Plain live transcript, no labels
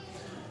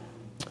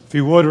If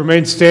you would,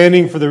 remain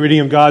standing for the reading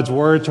of God's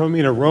Word. Turn with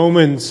me to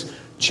Romans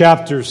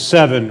chapter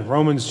 7.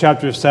 Romans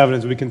chapter 7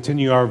 as we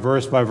continue our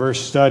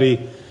verse-by-verse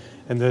study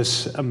in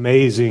this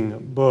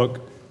amazing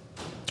book.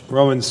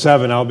 Romans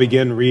 7, I'll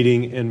begin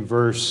reading in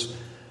verse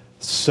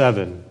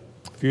 7.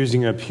 If you're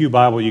using a Pew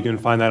Bible, you can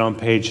find that on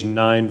page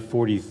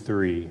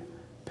 943.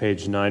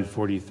 Page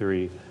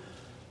 943.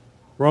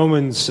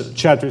 Romans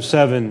chapter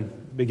 7,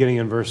 beginning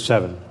in verse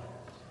 7.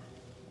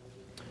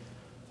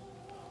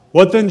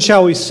 What then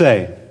shall we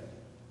say?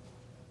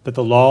 That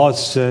the law is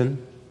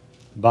sin?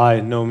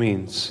 By no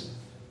means.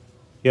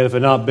 Yet if it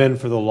had not been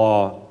for the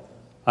law,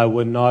 I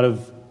would not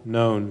have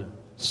known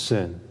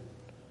sin.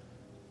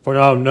 For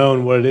I have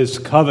known what it is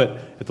to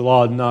covet, if the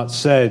law had not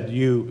said,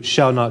 you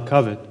shall not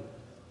covet.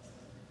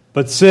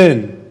 But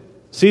sin,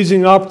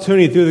 seizing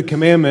opportunity through the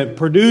commandment,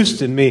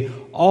 produced in me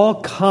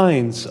all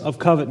kinds of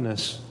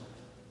covetousness.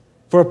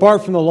 For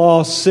apart from the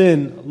law,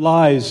 sin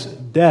lies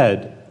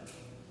dead.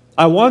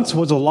 I once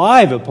was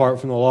alive apart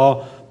from the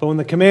law, but when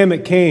the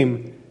commandment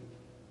came,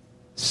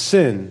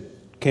 sin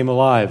came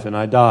alive and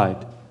I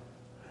died.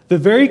 The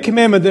very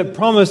commandment that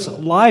promised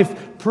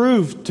life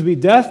proved to be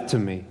death to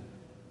me.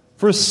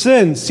 For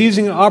sin,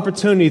 seizing an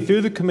opportunity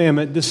through the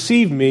commandment,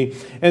 deceived me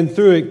and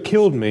through it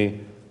killed me.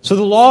 So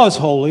the law is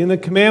holy and the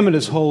commandment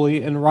is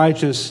holy and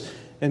righteous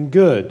and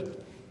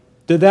good.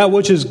 Did that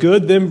which is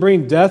good then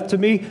bring death to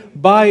me?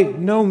 By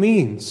no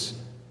means.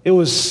 It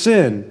was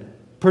sin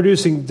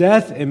producing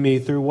death in me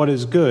through what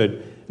is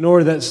good, in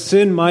order that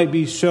sin might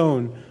be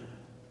shown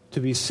to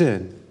be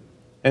sin,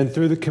 and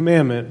through the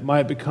commandment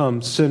might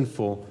become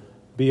sinful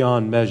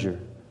beyond measure.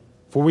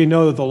 For we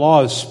know that the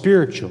law is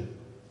spiritual,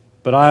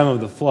 but I am of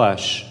the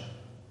flesh,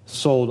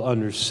 sold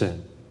under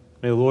sin.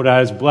 May the Lord add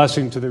His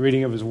blessing to the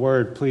reading of His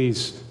word.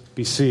 Please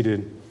be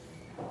seated.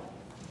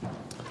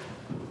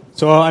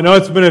 So I know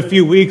it's been a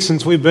few weeks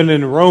since we've been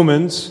in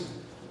Romans,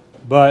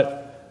 but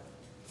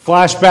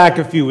flashback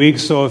a few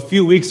weeks. So a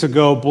few weeks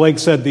ago, Blake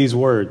said these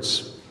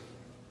words.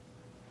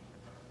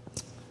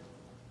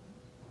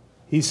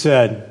 He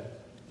said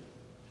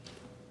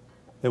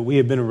that we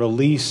have been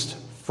released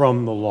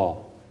from the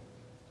law.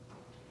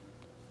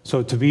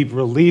 So to be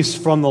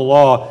released from the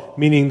law,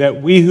 meaning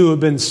that we who have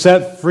been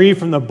set free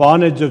from the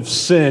bondage of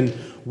sin,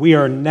 we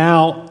are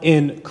now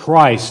in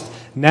Christ.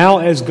 Now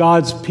as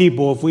God's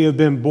people, if we have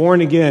been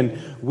born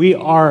again, we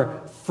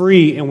are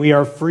free, and we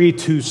are free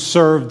to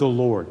serve the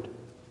Lord.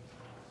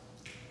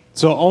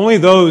 So only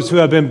those who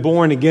have been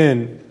born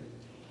again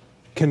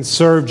can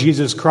serve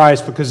Jesus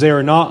Christ, because they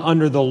are not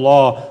under the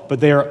law, but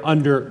they are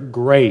under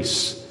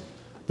grace.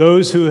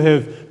 Those who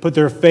have put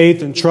their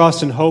faith and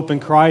trust and hope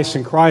in Christ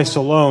and Christ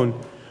alone,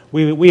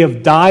 we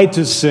have died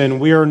to sin.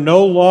 We are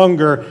no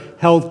longer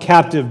held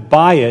captive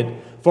by it.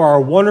 For our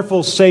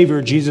wonderful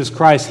Savior, Jesus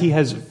Christ, He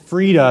has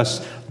freed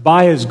us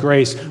by His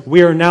grace.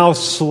 We are now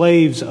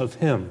slaves of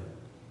Him.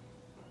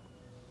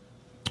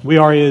 We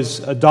are His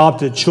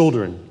adopted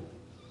children.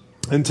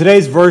 In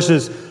today's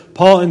verses,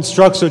 Paul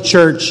instructs the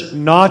church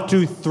not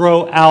to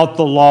throw out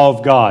the law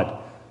of God.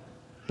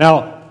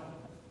 Now,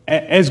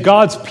 as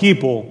God's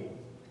people,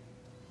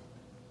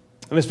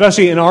 and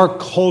especially in our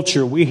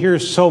culture, we hear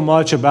so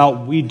much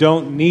about we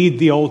don't need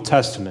the Old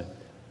Testament.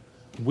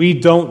 We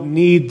don't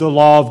need the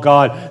law of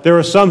God. There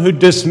are some who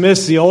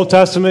dismiss the Old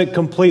Testament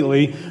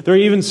completely. There are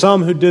even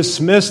some who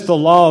dismiss the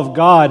law of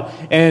God.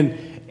 And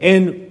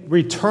in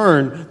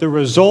return, the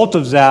result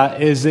of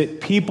that is that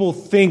people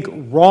think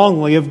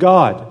wrongly of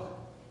God.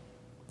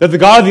 That the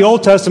God of the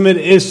Old Testament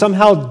is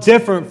somehow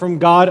different from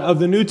God of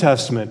the New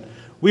Testament.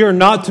 We are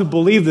not to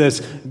believe this.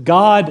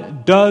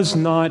 God does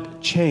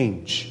not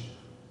change.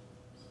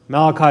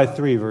 Malachi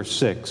 3, verse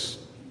 6.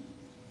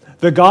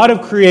 The God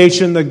of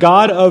creation, the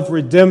God of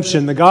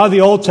redemption, the God of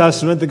the Old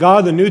Testament, the God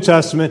of the New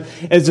Testament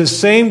is the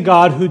same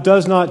God who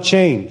does not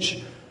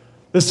change.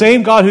 The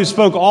same God who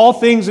spoke all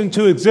things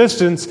into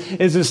existence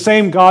is the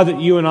same God that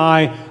you and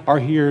I are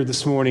here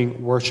this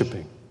morning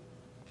worshiping.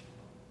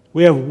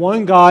 We have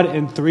one God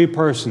in three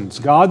persons: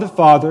 God the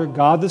Father,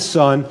 God the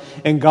Son,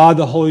 and God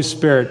the Holy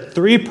Spirit.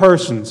 Three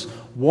persons,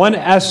 one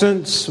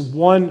essence,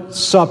 one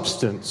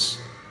substance.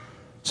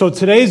 So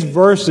today's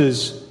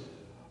verses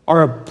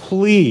are a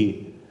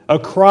plea, a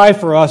cry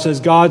for us as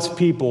God's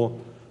people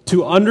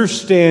to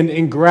understand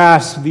and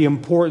grasp the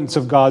importance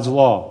of God's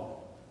law.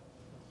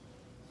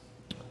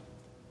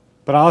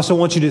 But I also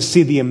want you to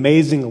see the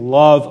amazing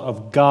love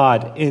of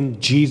God in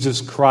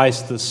Jesus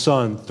Christ the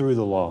Son through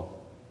the law.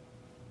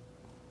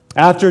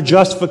 After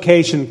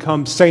justification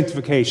comes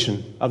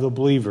sanctification of the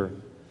believer.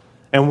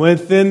 And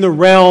within the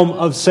realm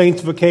of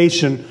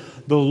sanctification,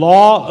 the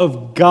law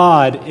of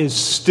God is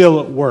still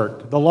at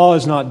work. The law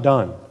is not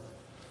done.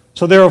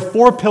 So there are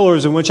four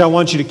pillars in which I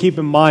want you to keep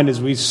in mind as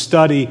we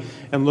study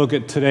and look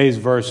at today's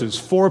verses.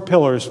 Four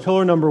pillars.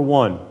 Pillar number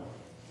one.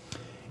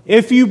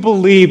 If you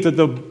believe that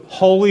the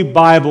Holy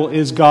Bible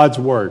is God's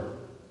Word,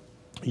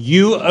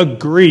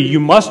 you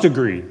must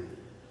agree,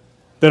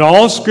 that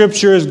all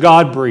Scripture is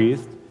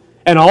God-breathed,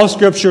 and all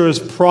Scripture is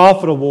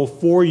profitable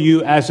for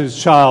you as His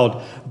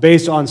child,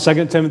 based on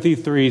 2 Timothy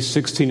 3,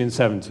 16 and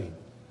 17.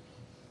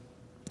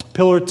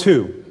 Pillar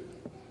 2.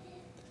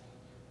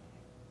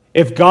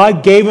 If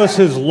God gave us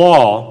His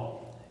law,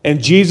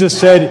 and Jesus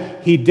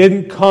said He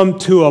didn't come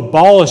to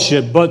abolish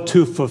it, but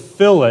to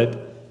fulfill it,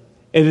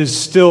 it is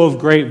still of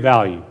great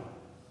value.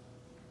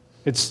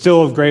 It's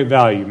still of great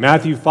value.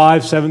 Matthew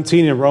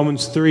 5:17 and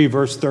Romans 3,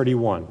 verse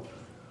 31.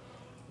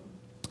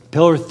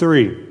 Pillar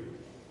 3.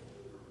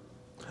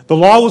 The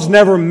law was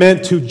never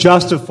meant to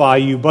justify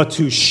you, but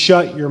to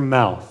shut your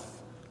mouth.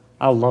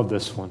 I love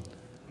this one.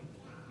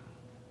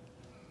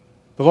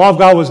 The law of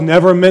God was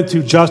never meant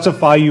to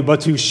justify you,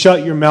 but to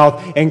shut your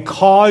mouth and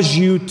cause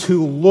you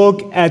to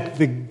look at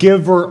the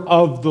giver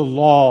of the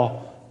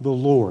law, the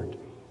Lord.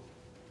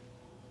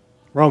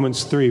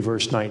 Romans 3,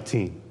 verse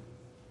 19.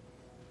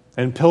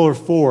 And pillar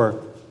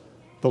 4,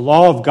 the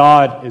law of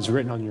God is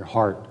written on your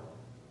heart.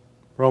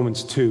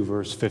 Romans 2,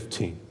 verse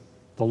 15.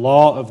 The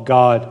law of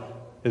God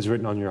is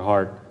written on your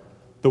heart.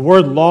 The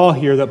word law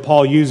here that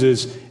Paul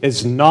uses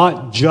is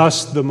not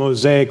just the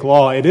Mosaic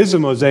law. It is a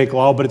Mosaic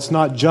law, but it's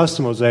not just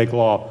a Mosaic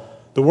law.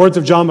 The words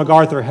of John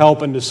MacArthur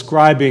help in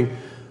describing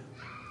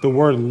the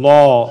word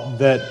law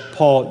that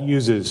Paul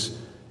uses.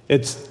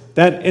 It's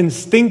that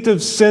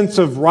instinctive sense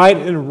of right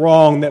and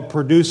wrong that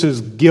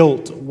produces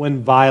guilt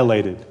when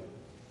violated.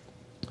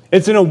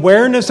 It's an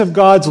awareness of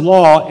God's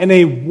law and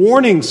a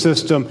warning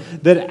system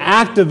that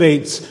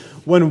activates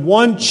when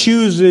one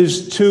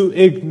chooses to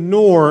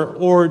ignore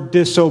or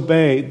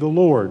disobey the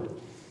Lord.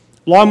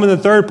 Longman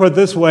III put it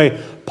this way: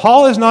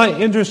 Paul is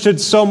not interested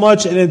so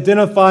much in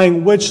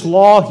identifying which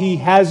law he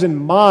has in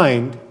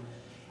mind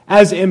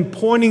as in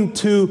pointing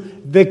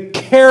to the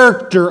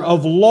character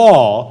of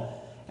law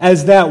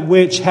as that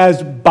which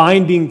has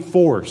binding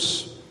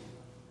force.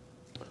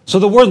 So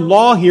the word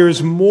law here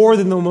is more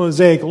than the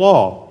Mosaic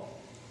law.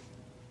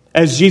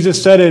 As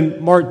Jesus said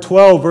in Mark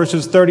 12,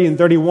 verses 30 and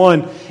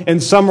 31, in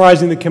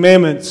summarizing the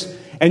commandments,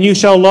 and you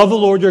shall love the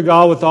Lord your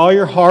God with all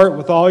your heart,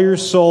 with all your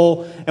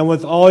soul, and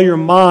with all your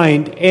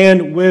mind,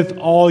 and with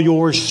all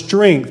your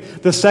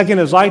strength. The second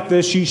is like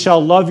this: you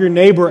shall love your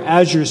neighbor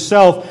as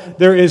yourself.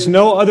 There is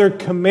no other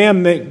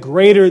commandment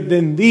greater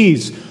than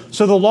these.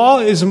 So the law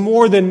is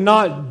more than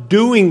not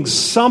doing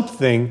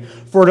something,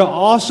 for it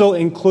also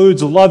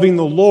includes loving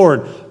the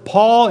Lord.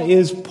 Paul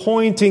is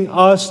pointing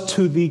us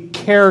to the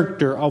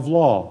character of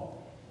law.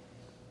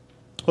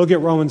 Look at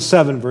Romans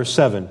 7, verse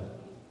 7.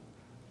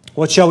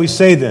 What shall we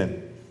say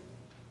then?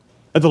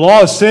 That the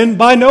law is sin?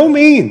 By no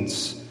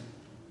means.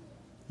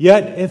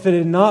 Yet if it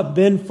had not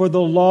been for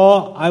the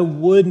law, I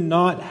would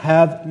not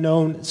have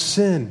known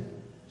sin.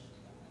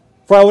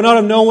 For I would not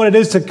have known what it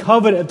is to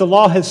covet if the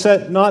law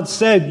had not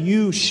said,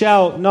 you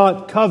shall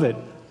not covet.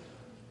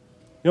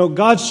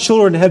 God's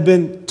children have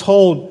been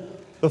told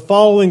the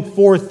following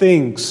 4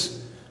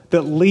 things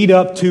that lead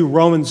up to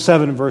Romans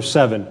 7, verse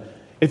 7.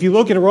 If you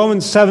look at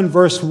Romans 7,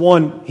 verse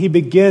 1, he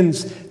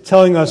begins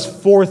telling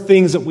us 4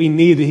 things that we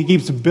need that he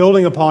keeps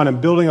building upon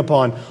and building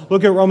upon.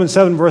 Look at Romans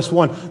 7, verse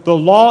 1. The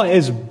law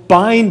is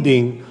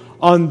binding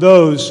on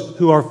those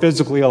who are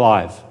physically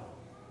alive.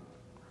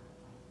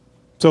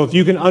 So if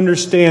you can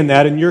understand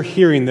that and you're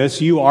hearing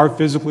this, you are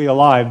physically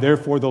alive.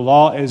 Therefore, the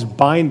law is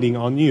binding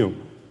on you.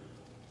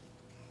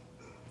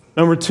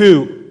 Number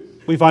 2,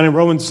 we find in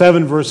Romans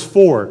 7, verse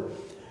 4,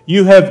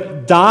 you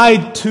have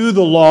died to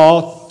the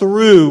law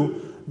through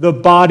the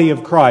body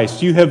of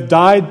Christ. You have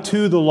died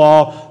to the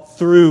law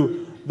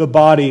through the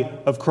body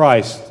of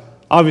Christ.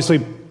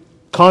 Obviously,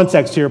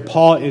 context here,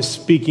 Paul is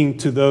speaking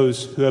to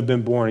those who have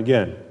been born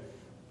again.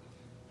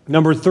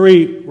 Number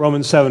 3,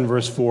 Romans 7,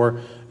 verse 4,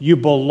 you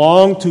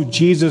belong to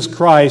Jesus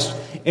Christ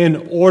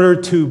in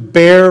order to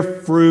bear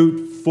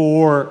fruit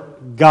for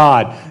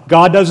God.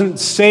 God doesn't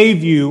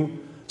save you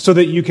so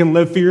that you can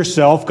live for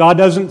yourself. God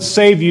doesn't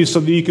save you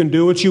so that you can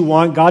do what you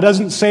want. God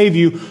doesn't save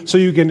you so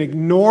you can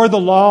ignore the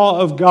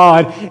law of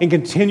God and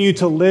continue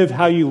to live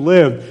how you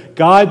live.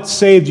 God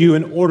saved you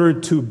in order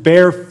to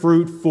bear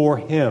fruit for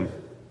Him.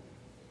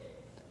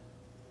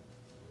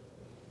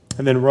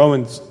 And then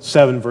Romans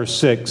 7, verse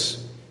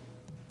 6,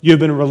 you have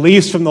been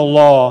released from the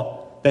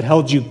law that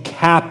held you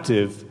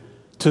captive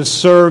to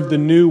serve the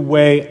new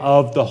way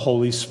of the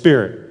Holy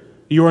Spirit.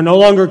 You are no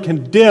longer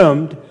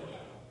condemned,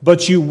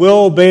 but you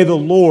will obey the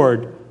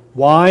Lord.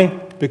 Why?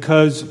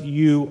 Because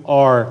you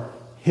are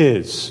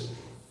His.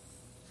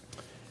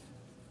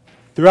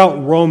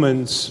 Throughout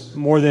Romans,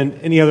 more than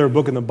any other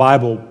book in the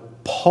Bible,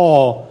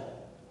 Paul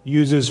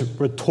uses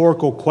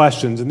rhetorical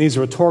questions. And these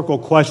rhetorical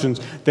questions,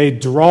 they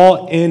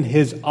draw in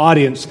his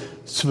audience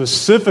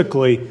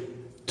specifically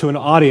to an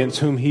audience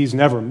whom he's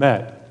never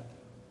met.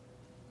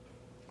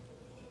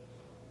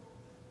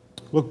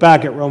 Look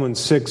back at Romans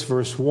 6,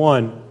 verse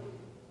 1.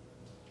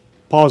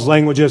 Paul's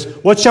language is,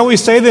 what shall we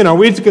say then? Are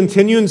we to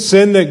continue in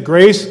sin that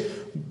grace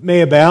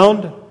may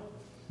abound?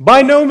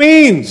 By no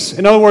means.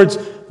 In other words,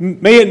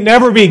 may it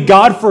never be.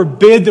 God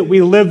forbid that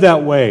we live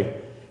that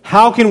way.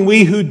 How can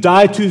we who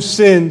die to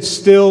sin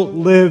still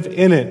live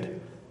in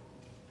it?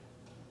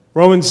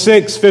 Romans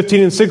 6,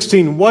 15 and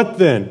 16. What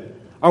then?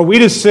 Are we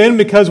to sin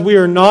because we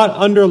are not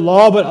under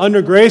law but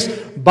under grace?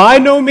 By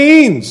no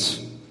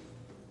means.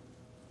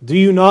 Do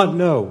you not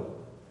know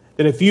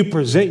that if you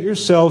present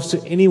yourselves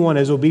to anyone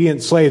as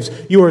obedient slaves,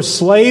 you are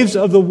slaves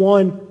of the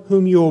one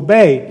whom you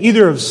obey,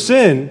 either of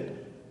sin,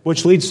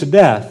 which leads to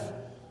death,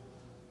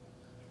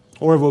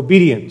 or of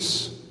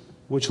obedience,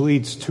 which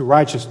leads to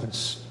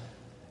righteousness.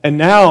 And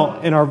now,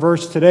 in our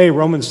verse today,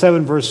 Romans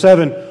 7, verse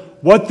 7,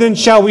 what then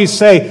shall we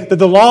say? That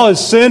the law is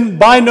sin?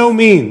 By no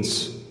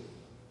means.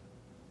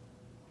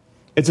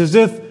 It's as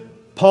if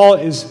Paul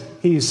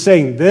he's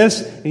saying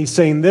this, and he's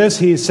saying this,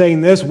 he's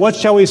saying this. What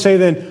shall we say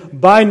then?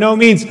 By no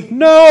means.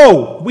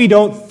 No! We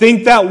don't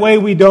think that way,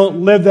 we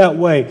don't live that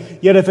way.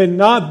 Yet if it had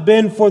not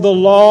been for the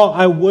law,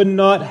 I would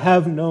not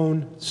have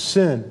known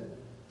sin.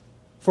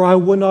 For I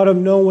would not have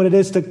known what it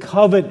is to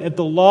covet if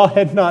the law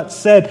had not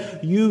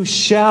said, you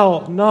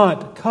shall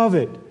not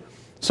covet.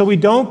 So we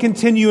don't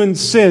continue in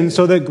sin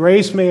so that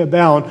grace may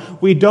abound.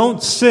 We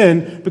don't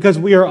sin because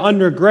we are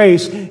under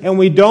grace. And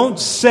we don't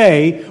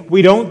say,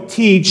 we don't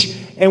teach,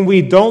 and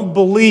we don't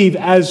believe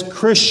as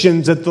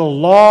Christians that the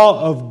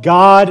law of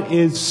God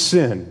is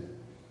sin.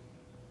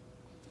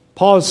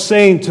 Paul is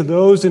saying to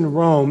those in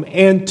Rome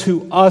and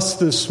to us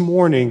this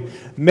morning,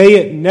 may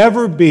it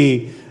never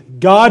be,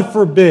 God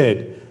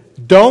forbid,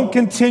 don't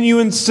continue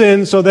in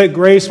sin so that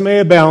grace may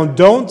abound.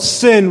 Don't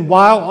sin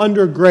while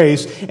under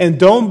grace, and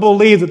don't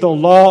believe that the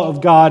law of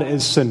God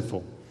is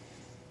sinful.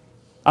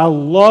 I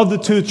love the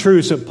two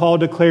truths that Paul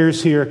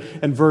declares here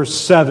in verse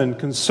 7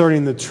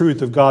 concerning the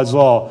truth of God's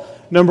law.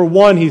 Number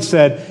one, he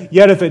said,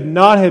 yet if it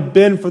not had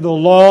been for the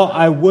law,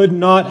 I would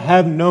not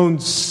have known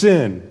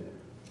sin.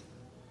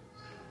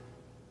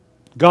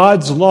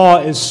 God's law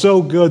is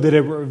so good that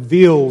it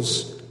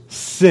reveals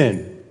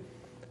sin.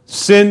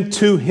 Sin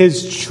to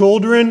His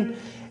children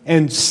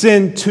and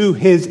sin to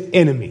His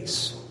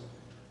enemies.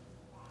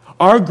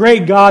 Our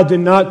great God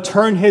did not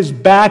turn His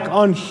back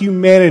on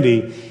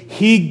humanity.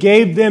 He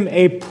gave them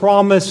a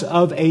promise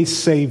of a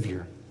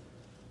Savior.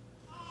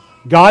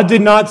 God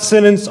did not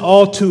sentence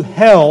all to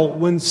hell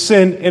when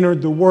sin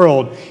entered the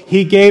world.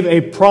 He gave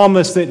a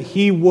promise that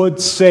He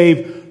would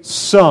save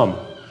some.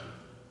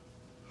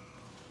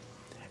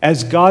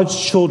 As God's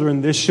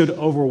children, this should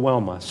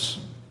overwhelm us.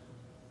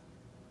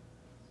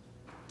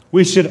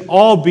 We should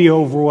all be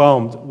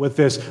overwhelmed with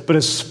this, but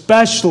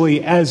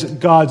especially as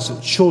God's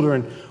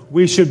children,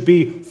 we should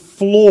be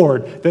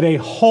floored that a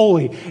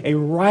holy, a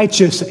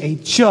righteous, a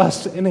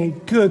just, and a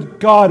good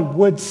God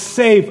would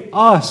save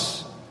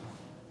us.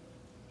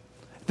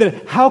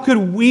 That how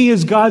could we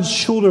as God's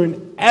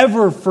children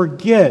ever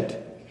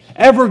forget,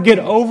 ever get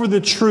over the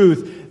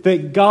truth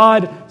that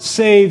God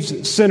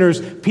saves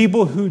sinners,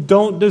 people who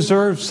don't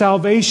deserve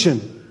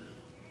salvation?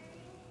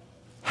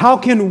 How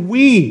can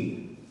we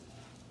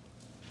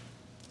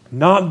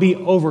not be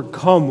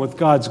overcome with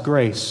God's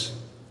grace?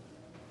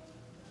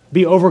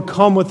 Be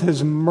overcome with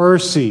His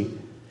mercy?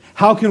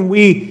 How can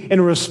we,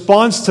 in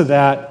response to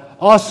that,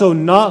 also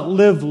not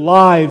live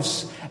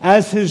lives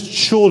as His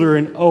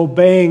children,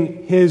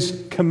 obeying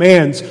His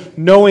commands,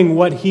 knowing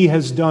what He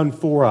has done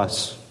for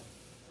us?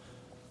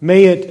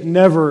 May it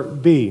never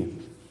be.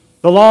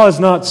 The law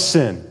is not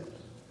sin,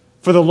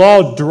 for the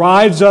law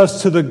drives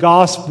us to the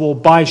gospel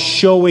by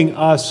showing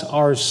us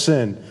our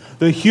sin.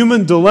 The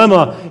human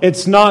dilemma,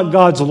 it's not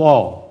God's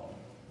law.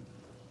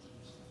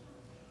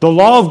 The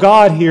law of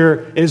God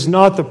here is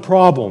not the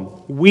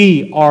problem.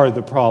 We are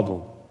the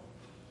problem.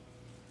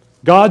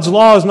 God's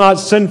law is not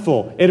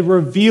sinful. It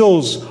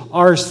reveals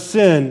our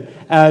sin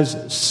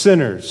as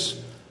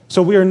sinners.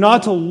 So we are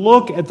not to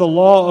look at the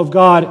law of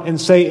God and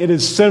say it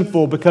is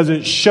sinful because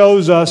it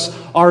shows us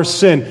our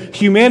sin.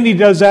 Humanity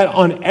does that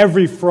on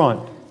every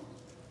front.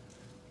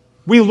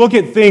 We look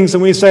at things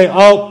and we say,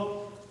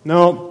 oh,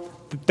 no,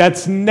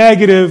 that's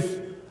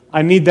negative.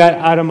 I need that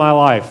out of my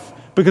life.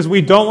 Because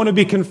we don't want to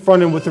be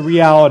confronted with the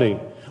reality.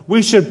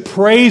 We should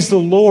praise the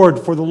Lord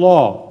for the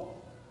law.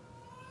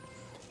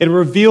 It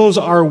reveals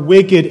our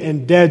wicked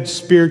and dead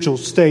spiritual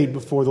state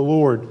before the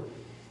Lord.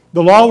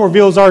 The law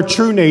reveals our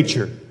true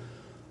nature.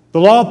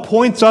 The law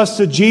points us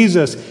to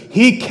Jesus.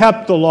 He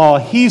kept the law.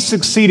 He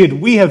succeeded.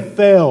 We have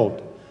failed.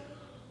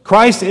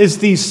 Christ is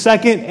the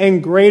second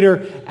and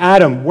greater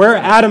Adam. Where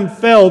Adam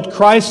failed,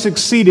 Christ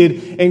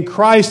succeeded, and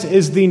Christ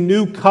is the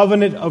new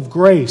covenant of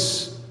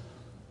grace.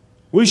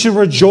 We should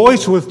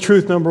rejoice with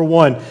truth number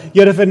one.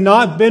 Yet if it had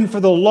not been for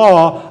the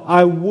law,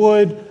 I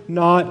would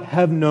not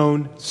have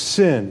known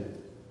sin.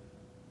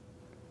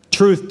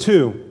 Truth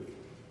two.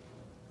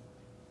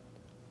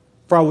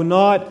 For I would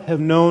not have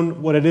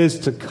known what it is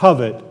to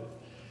covet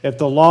if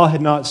the law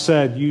had not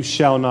said, you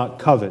shall not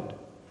covet.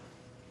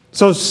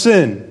 So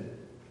sin.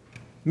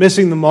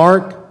 Missing the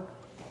mark,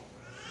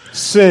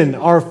 sin,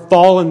 our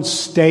fallen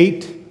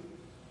state,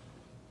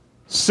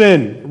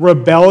 sin,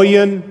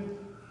 rebellion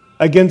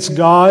against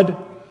God,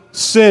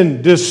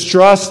 sin,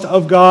 distrust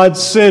of God,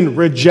 sin,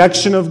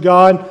 rejection of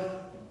God,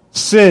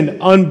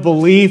 sin,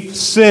 unbelief,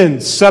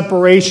 sin,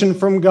 separation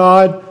from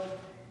God,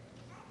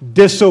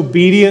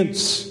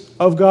 disobedience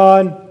of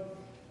God.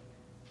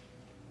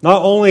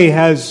 Not only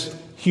has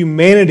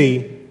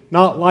humanity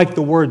not liked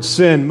the word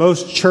sin,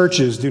 most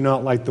churches do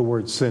not like the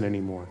word sin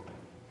anymore.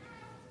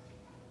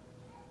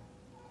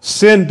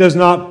 Sin does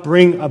not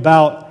bring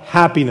about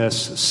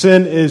happiness.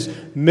 Sin is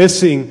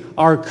missing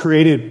our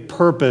created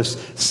purpose.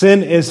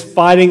 Sin is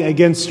fighting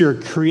against your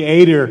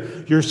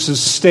Creator, your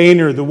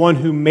Sustainer, the one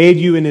who made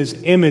you in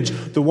His image,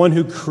 the one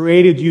who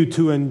created you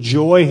to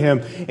enjoy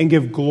Him and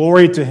give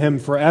glory to Him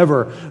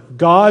forever.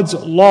 God's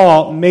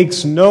law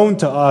makes known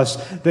to us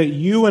that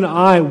you and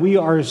I, we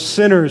are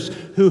sinners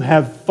who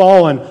have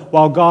fallen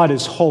while God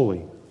is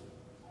holy.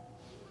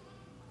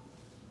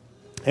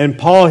 And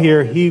Paul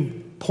here, he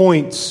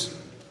points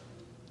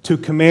to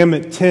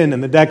Commandment 10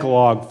 in the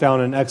Decalogue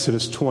found in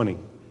Exodus 20.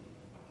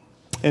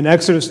 In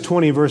Exodus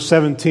 20, verse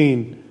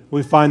 17,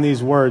 we find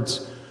these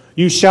words,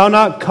 "You shall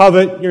not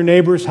covet your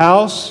neighbor's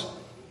house.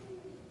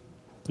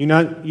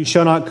 You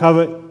shall not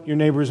covet your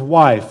neighbor's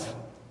wife,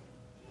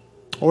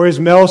 or his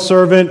male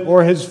servant,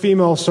 or his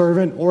female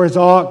servant, or his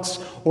ox,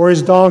 or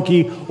his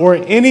donkey, or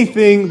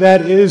anything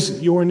that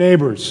is your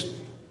neighbor's."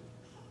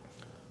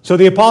 So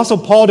the Apostle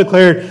Paul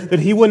declared that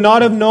he would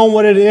not have known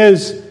what it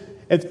is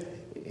if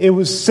it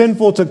was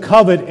sinful to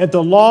covet if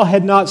the law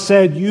had not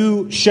said,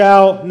 "You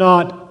shall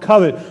not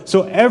covet."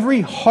 So every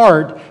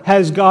heart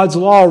has God's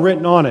law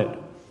written on it.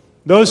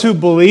 Those who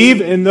believe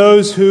and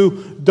those who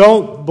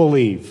don't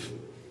believe.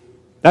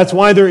 That's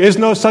why there is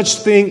no such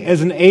thing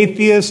as an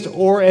atheist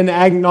or an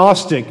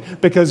agnostic,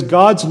 because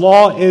God's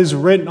law is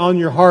written on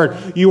your heart.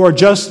 You are,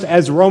 just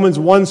as Romans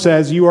 1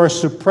 says, you are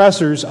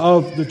suppressors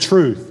of the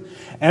truth.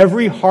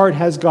 Every heart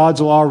has God's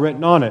law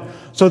written on it.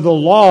 So the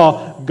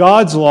law,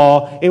 God's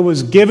law, it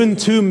was given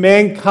to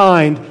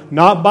mankind,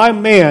 not by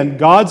man.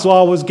 God's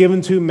law was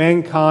given to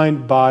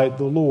mankind by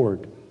the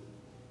Lord.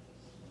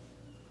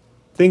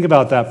 Think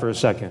about that for a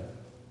second.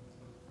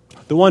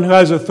 The one who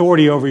has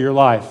authority over your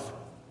life,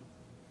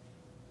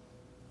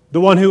 the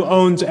one who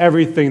owns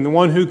everything, the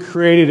one who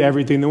created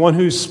everything, the one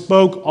who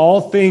spoke all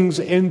things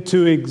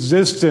into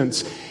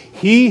existence,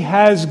 He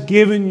has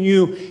given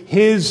you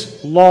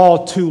His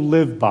law to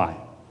live by.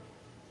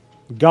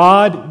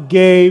 God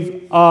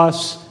gave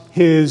us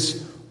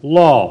His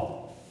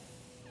law.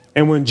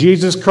 And when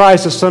Jesus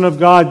Christ, the Son of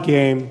God,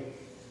 came,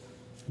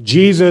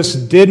 Jesus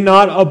did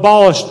not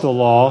abolish the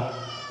law.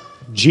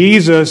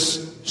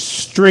 Jesus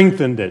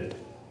strengthened it.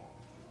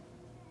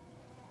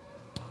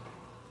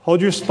 Hold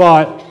your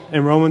spot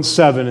in Romans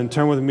 7 and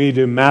turn with me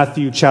to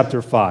Matthew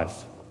chapter 5.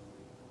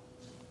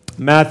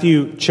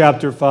 Matthew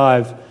chapter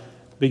 5,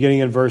 beginning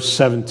in verse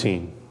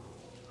 17.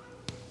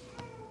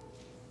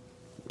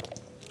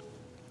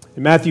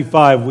 In Matthew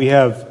 5, we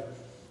have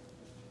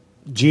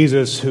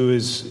Jesus who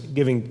is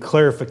giving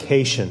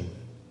clarification,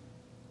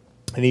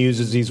 and He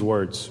uses these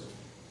words.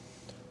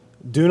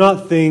 "Do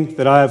not think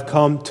that I have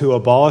come to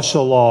abolish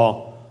the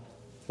law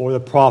or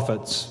the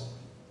prophets.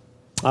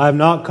 I have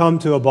not come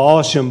to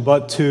abolish them,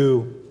 but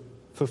to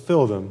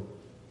fulfill them.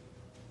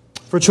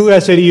 For truly I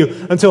say to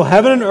you, until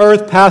heaven and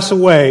earth pass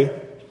away,"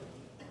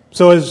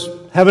 so has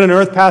heaven and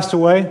earth passed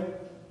away?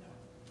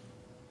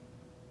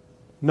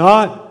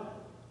 Not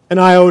an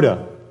iota,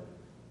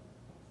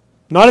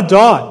 not a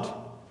dot,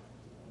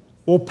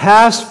 will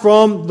pass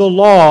from the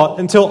law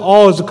until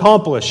all is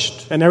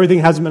accomplished, and everything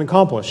hasn't been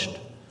accomplished.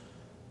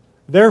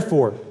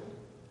 Therefore,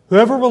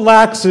 whoever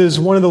relaxes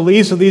one of the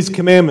least of these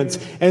commandments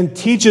and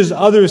teaches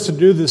others to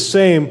do the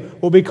same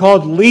will be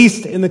called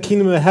least in the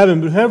kingdom of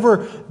heaven. But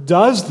whoever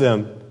does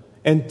them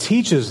and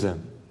teaches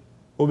them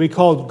will be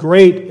called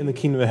great in the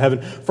kingdom of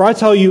heaven. For I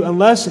tell you,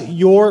 unless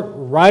your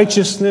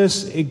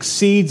righteousness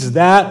exceeds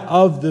that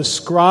of the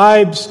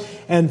scribes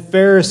and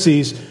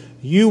Pharisees,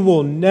 you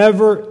will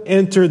never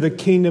enter the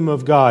kingdom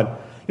of God.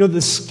 You know,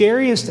 the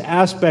scariest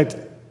aspect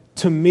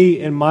to me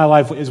in my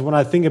life is when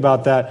I think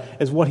about that,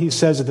 is what He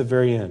says at the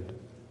very end.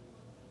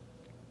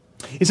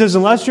 He says,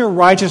 unless your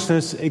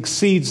righteousness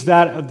exceeds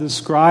that of the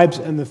scribes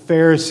and the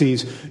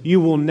Pharisees, you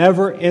will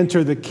never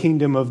enter the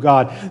kingdom of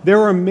God.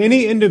 There are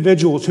many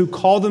individuals who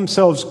call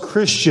themselves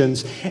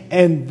Christians,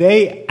 and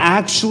they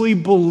actually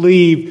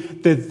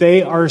believe that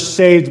they are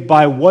saved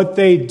by what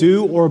they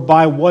do or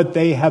by what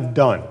they have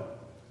done.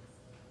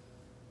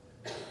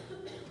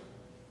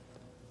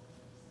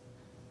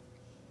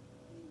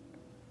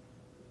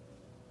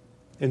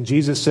 And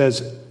Jesus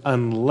says,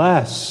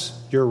 unless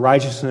your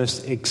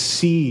righteousness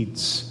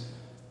exceeds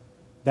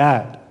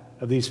that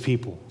of these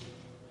people,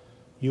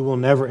 you will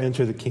never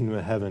enter the kingdom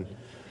of heaven.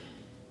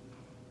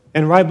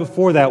 And right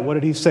before that, what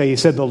did He say? He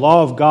said the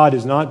law of God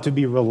is not to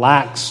be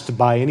relaxed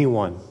by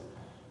anyone.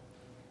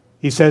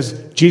 He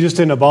says Jesus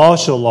didn't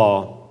abolish the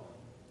law.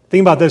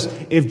 Think about this.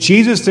 If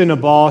Jesus didn't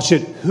abolish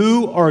it,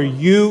 who are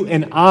you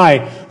and I,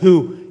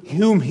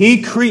 whom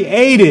He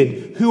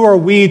created, who are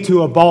we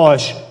to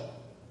abolish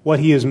what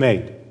He has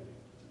made?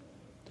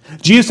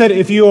 Jesus said,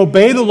 if you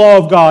obey the law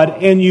of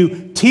God and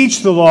you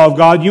teach the law of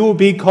God, you will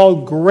be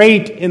called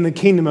great in the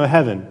kingdom of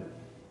heaven.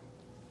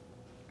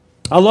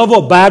 I love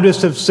what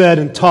Baptists have said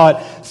and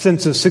taught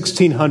since the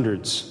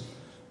 1600s.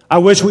 I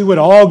wish we would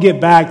all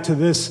get back to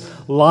this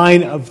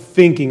line of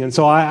thinking. And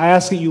so I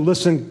ask that you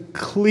listen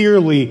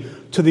clearly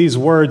to these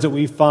words that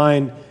we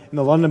find in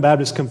the London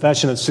Baptist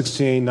Confession of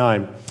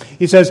 1689.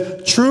 He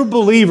says, true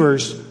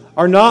believers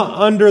are not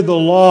under the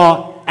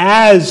law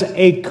as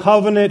a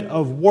covenant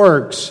of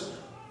works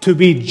to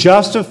be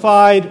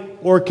justified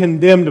or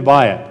condemned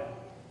by it.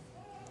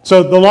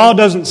 So the law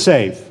doesn't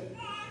save.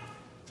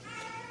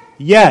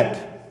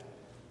 Yet,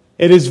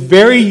 it is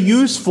very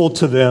useful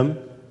to them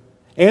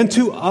and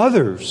to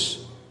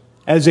others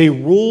as a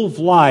rule of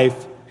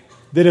life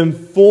that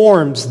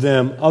informs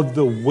them of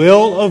the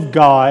will of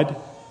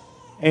God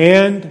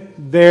and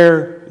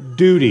their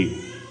duty.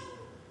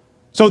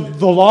 So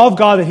the law of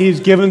God that He's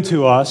given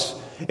to us,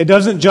 it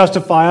doesn't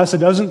justify us, it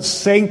doesn't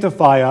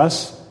sanctify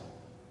us,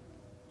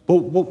 but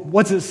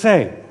what's it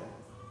say?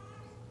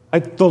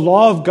 Like the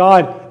law of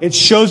God, it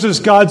shows us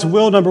God's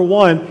will, number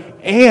one,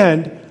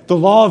 and the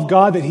law of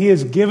God that He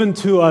has given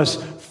to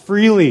us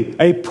freely,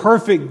 a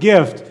perfect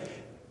gift,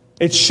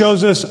 it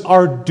shows us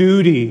our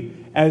duty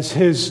as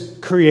His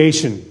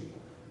creation.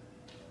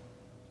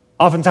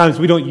 Oftentimes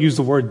we don't use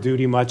the word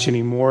duty much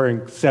anymore,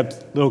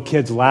 except little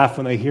kids laugh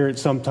when they hear it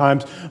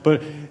sometimes.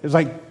 But it's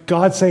like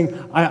God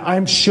saying,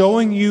 I'm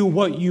showing you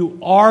what you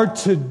are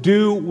to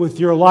do with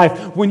your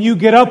life. When you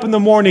get up in the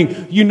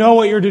morning, you know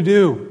what you're to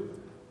do.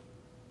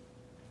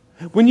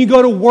 When you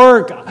go to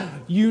work,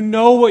 you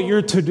know what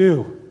you're to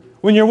do.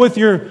 When you're with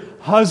your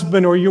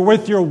husband or you're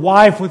with your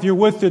wife, you're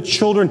with the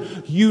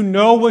children, you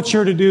know what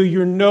you're to do.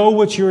 You know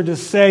what you're to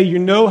say. You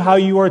know how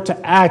you are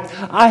to act.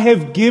 I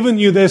have given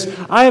you this.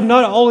 I have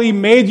not only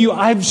made you,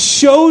 I've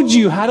showed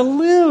you how to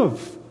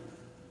live.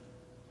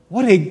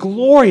 What a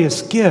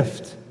glorious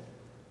gift.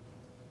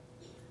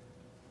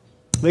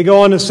 They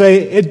go on to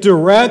say, it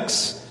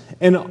directs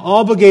and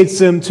obligates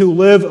them to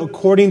live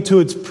according to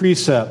its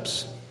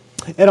precepts.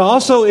 It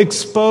also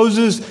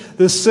exposes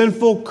the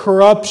sinful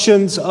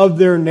corruptions of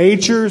their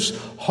natures,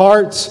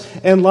 hearts,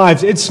 and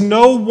lives. It's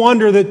no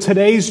wonder that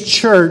today's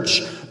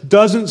church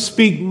doesn't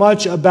speak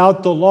much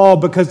about the law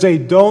because they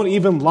don't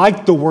even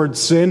like the word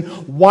sin.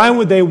 Why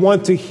would they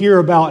want to hear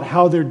about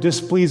how they're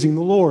displeasing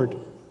the Lord?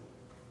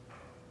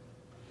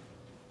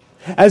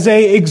 As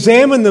they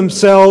examine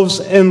themselves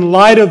in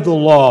light of the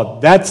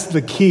law, that's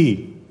the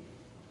key.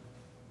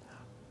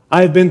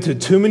 I have been to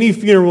too many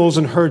funerals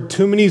and heard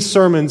too many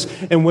sermons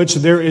in which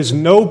there is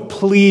no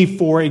plea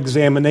for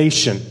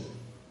examination.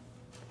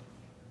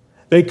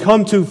 They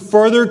come to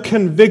further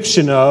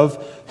conviction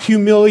of,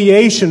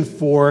 humiliation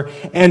for,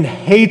 and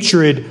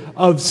hatred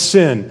of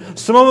sin.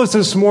 Some of us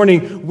this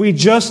morning, we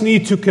just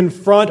need to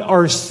confront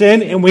our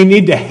sin and we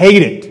need to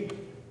hate it.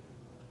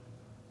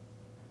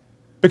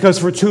 Because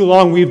for too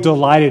long we've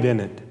delighted in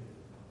it.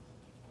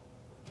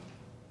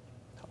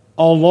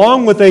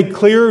 Along with a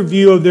clear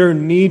view of their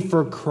need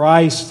for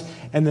Christ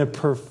and the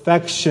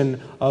perfection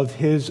of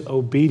His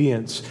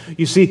obedience.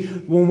 You see,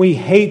 when we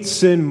hate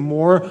sin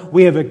more,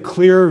 we have a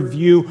clearer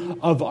view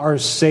of our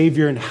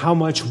Savior and how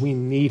much we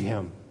need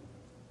Him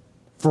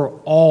for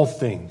all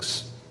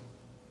things.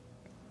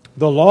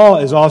 The law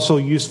is also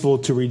useful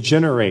to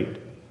regenerate,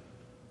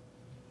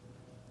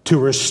 to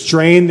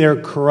restrain their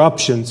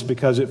corruptions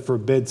because it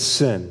forbids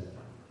sin.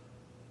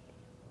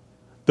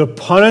 The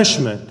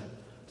punishment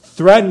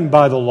threatened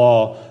by the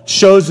law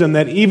shows them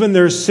that even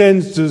their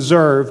sins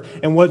deserve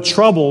and what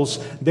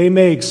troubles they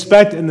may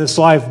expect in this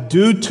life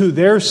due to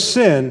their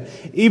sin,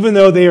 even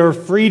though they are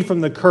freed from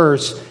the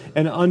curse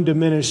and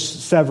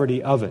undiminished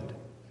severity of it.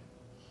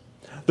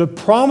 The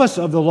promise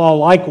of the law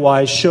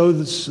likewise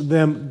shows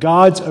them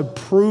God's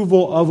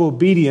approval of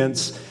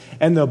obedience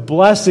and the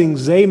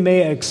blessings they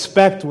may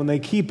expect when they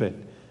keep it,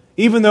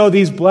 even though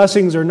these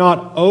blessings are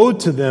not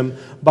owed to them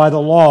by the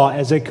law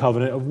as a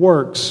covenant of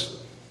works.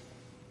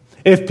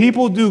 If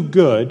people do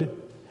good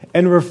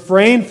and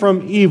refrain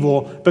from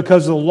evil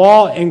because the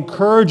law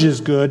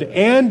encourages good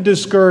and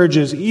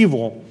discourages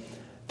evil,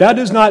 that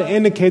does not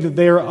indicate that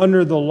they are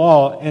under the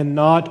law and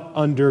not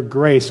under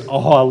grace.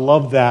 Oh, I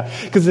love that.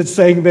 Because it's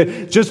saying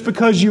that just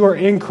because you are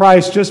in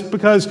Christ, just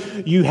because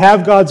you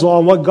have God's law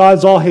and what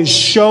God's law has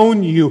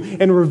shown you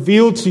and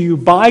revealed to you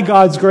by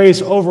God's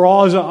grace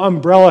overall as an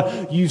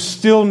umbrella, you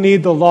still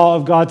need the law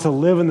of God to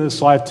live in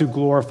this life to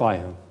glorify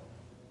Him,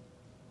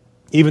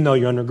 even though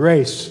you're under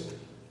grace.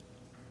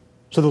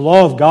 So the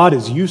law of God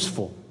is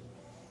useful.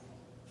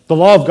 The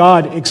law of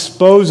God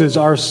exposes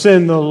our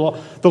sin. The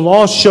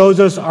law shows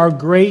us our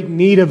great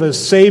need of a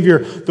Savior,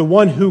 the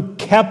one who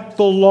kept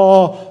the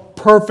law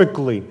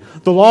perfectly.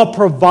 The law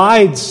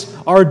provides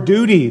our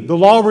duty. The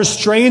law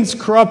restrains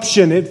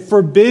corruption. It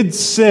forbids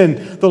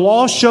sin. The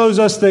law shows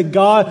us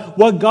that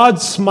what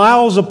God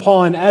smiles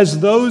upon as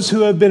those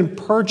who have been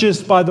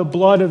purchased by the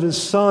blood of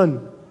His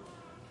Son.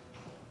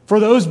 For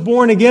those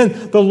born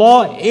again, the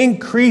law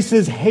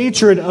increases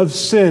hatred of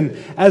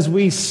sin as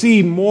we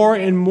see more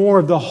and more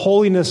of the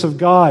holiness of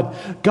God.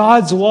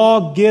 God's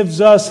law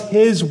gives us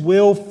His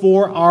will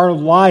for our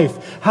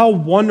life. How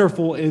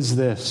wonderful is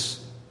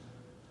this?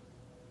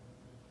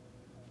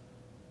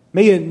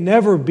 May it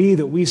never be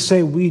that we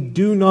say we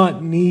do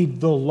not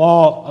need the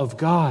law of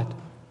God.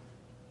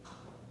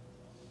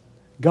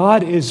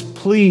 God is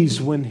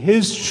pleased when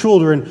His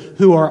children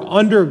who are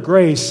under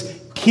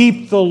grace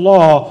keep the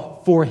law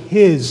for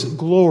His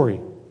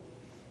glory.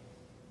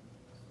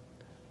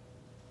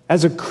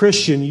 As a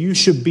Christian, you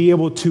should be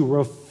able to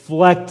reflect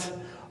reflect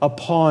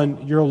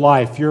upon your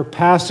life, your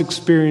past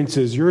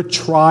experiences, your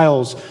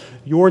trials,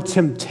 your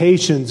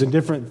temptations and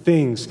different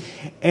things,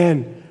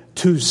 and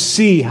to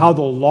see how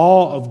the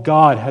law of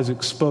God has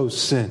exposed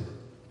sin.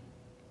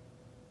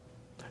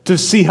 To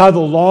see how the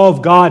law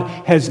of God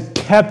has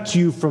kept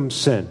you from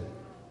sin.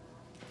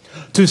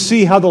 To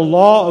see how the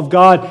law of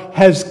God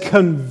has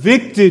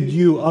convicted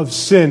you of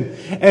sin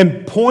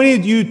and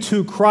pointed you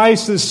to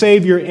Christ the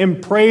Savior in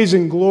praise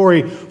and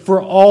glory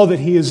for all that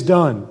He has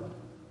done.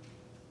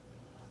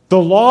 The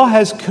law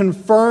has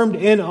confirmed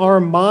in our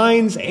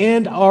minds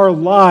and our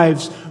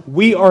lives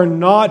we are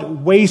not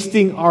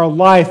wasting our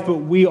life, but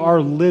we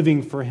are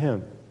living for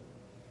Him.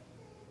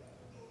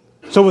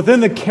 So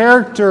within the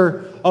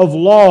character of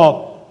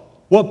law,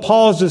 what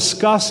Paul is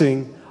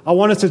discussing, I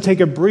want us to take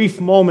a brief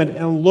moment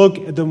and look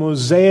at the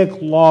Mosaic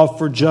law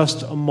for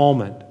just a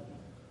moment.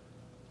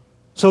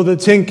 So the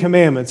Ten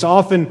Commandments.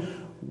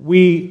 Often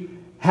we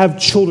have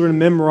children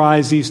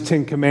memorize these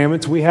Ten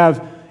Commandments. We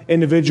have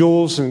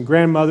individuals and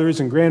grandmothers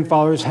and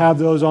grandfathers have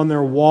those on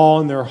their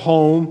wall in their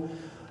home.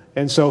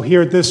 And so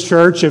here at this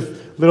church,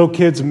 if little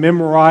kids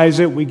memorize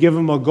it, we give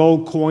them a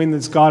gold coin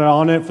that's got it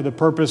on it for the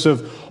purpose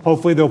of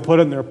hopefully they'll put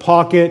it in their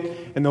pocket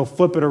and they'll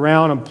flip it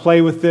around and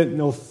play with it and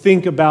they'll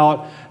think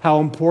about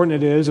how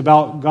important it is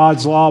about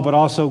God's law, but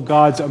also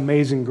God's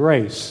amazing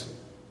grace.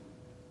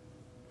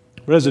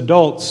 But as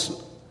adults,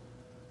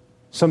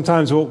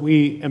 sometimes what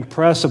we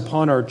impress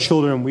upon our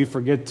children, we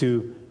forget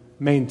to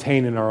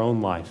maintain in our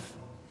own life.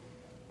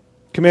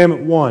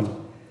 Commandment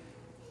 1,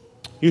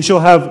 you shall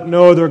have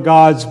no other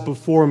gods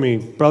before me.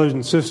 Brothers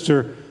and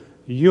sisters,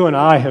 you and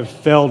I have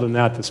failed in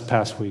that this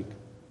past week.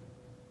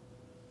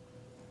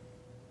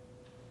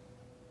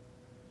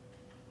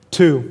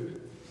 2,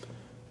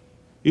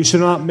 you shall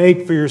not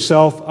make for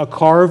yourself a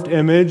carved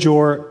image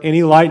or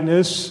any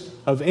likeness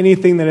of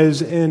anything that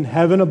is in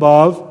heaven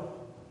above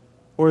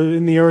or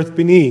in the earth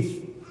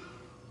beneath,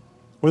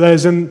 or that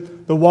is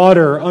in the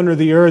water under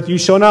the earth. You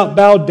shall not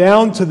bow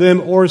down to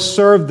them or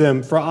serve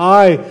them. For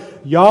I,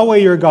 Yahweh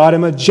your God,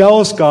 am a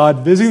jealous God,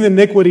 visiting the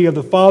iniquity of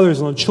the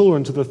fathers on the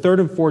children to the third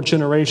and fourth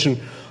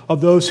generation of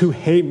those who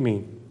hate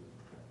me,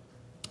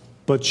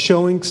 but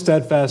showing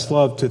steadfast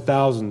love to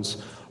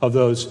thousands of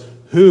those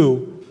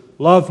who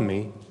love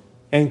me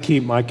and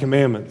keep my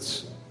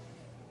commandments.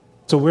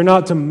 So we're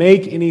not to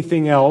make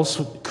anything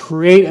else,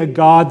 create a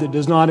God that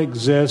does not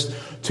exist,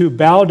 to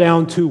bow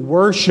down to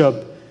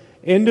worship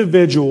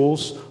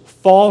individuals,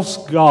 false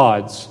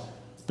gods,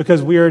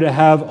 because we are to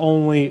have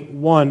only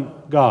one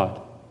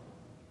God,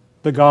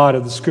 the God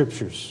of the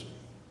Scriptures.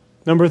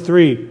 Number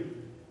 3,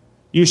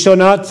 you shall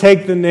not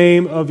take the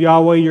name of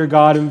Yahweh your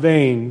God in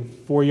vain,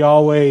 for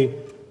Yahweh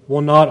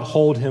will not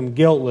hold him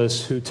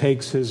guiltless who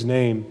takes His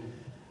name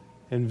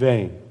in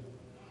vain.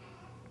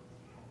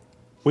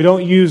 We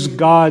don't use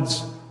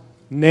God's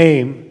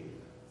name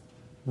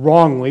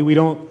wrongly. We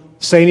don't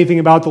say anything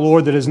about the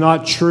Lord that is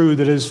not true,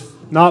 that is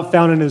not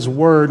found in His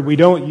Word. We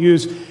don't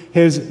use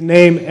His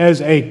name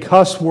as a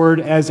cuss word,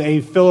 as a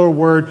filler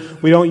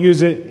word. We don't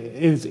use it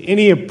in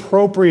any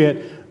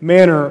appropriate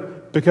manner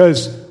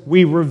because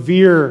we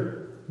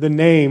revere the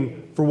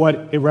name for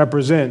what it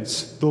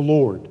represents, the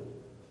Lord.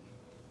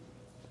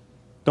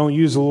 Don't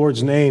use the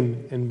Lord's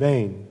name in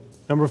vain.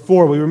 Number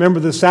 4, we remember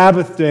the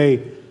Sabbath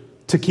day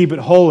to keep it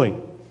holy.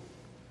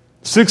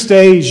 6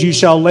 days you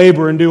shall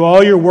labor and do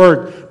all your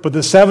work, but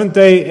the seventh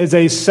day is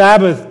a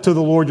Sabbath to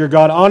the Lord your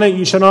God. On it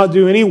you shall not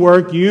do any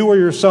work, you or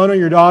your son or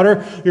your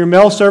daughter, your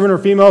male servant or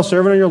female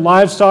servant, or your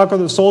livestock or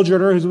the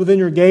sojourner who's within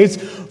your gates.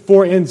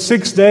 For in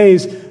 6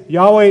 days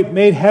Yahweh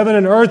made heaven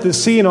and earth, the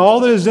sea, and all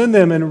that is in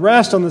them, and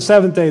rest on the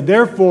seventh day.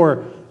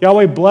 Therefore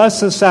Yahweh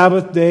blessed the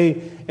Sabbath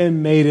day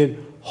and made it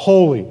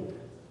holy.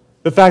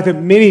 The fact that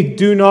many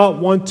do not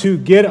want to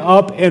get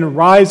up and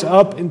rise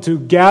up and to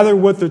gather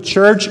with the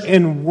church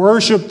and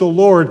worship the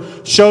Lord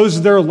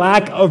shows their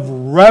lack of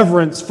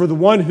reverence for the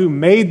one who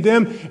made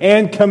them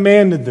and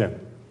commanded them.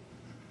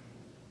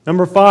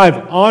 Number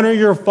 5, honor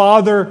your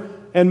father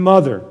and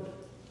mother,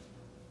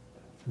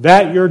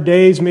 that your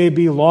days may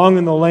be long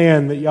in the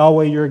land that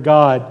Yahweh your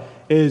God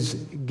is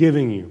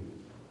giving you.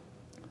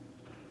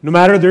 No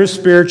matter their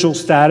spiritual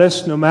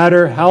status, no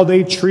matter how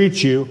they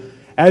treat you,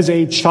 as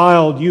a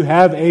child, you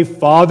have a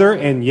father,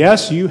 and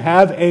yes, you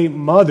have a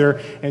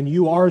mother, and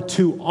you are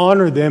to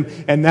honor them,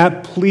 and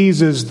that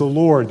pleases the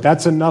Lord.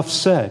 That's enough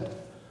said.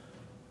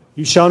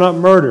 You shall not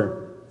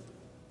murder.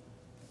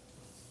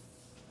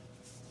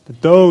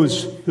 But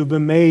those who've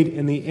been made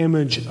in the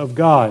image of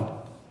God,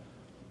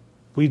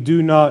 we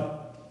do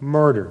not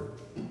murder.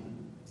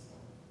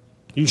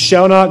 You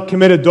shall not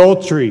commit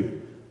adultery.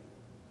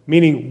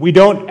 Meaning we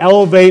don't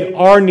elevate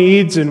our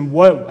needs and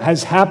what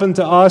has happened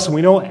to us, and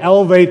we don't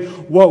elevate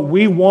what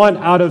we want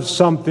out of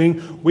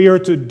something. We are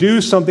to do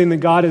something that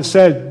God has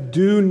said.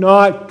 Do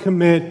not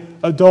commit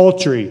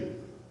adultery.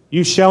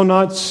 You shall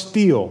not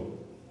steal.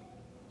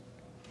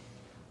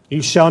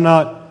 You shall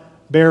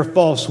not bear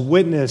false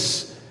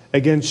witness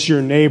against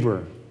your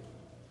neighbor.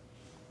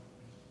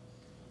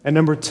 And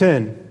number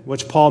 10,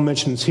 which Paul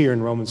mentions here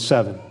in Romans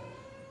 7.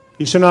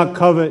 You shall not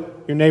covet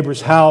your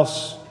neighbor's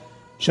house.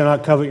 You shall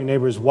not covet your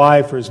neighbor's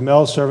wife or his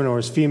male servant or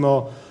his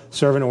female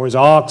servant or his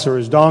ox or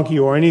his donkey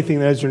or anything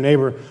that is your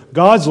neighbor.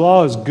 God's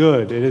law is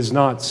good. It is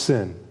not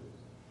sin.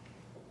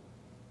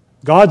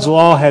 God's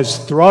law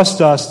has thrust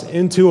us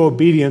into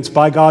obedience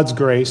by God's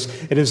grace.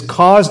 It has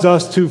caused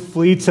us to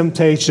flee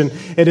temptation.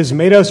 It has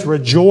made us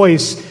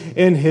rejoice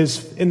in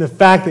the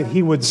fact that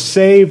He would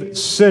save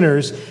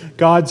sinners.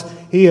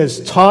 He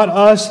has taught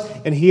us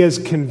and He has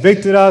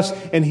convicted us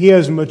and He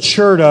has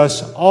matured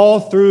us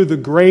all through the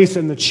grace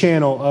and the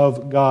channel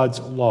of God's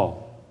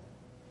law.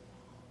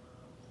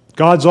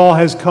 God's law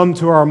has come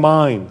to our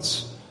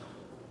minds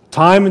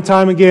time and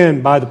time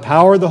again by the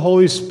power of the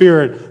Holy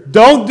Spirit.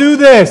 Don't do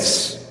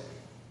this.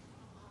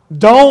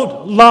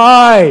 Don't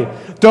lie.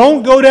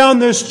 Don't go down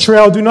this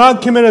trail. Do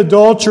not commit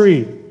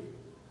adultery.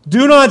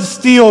 Do not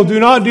steal. Do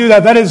not do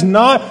that. That is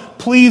not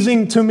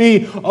pleasing to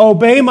me.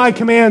 Obey my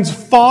commands.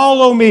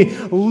 Follow me.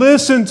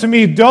 Listen to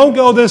me. Don't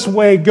go this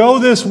way. Go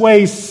this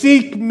way.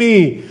 Seek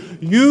me.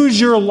 Use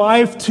your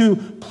life to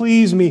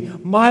please me.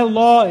 My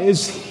law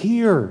is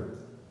here.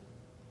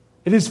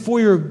 It is for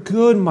your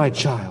good, my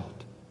child.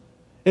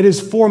 It is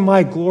for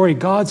my glory.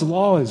 God's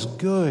law is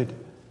good.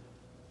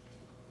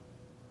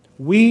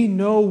 We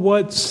know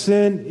what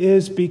sin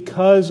is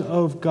because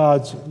of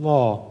God's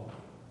law.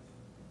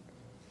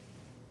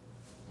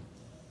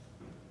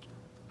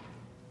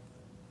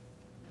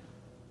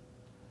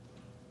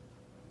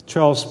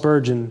 Charles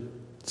Spurgeon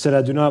said,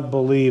 I do not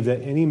believe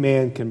that any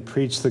man can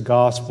preach the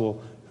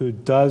gospel who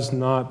does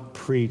not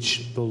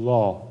preach the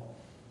law.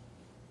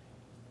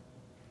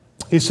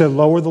 He said,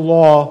 lower the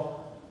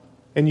law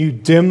and you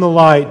dim the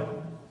light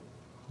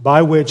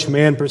by which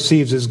man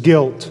perceives his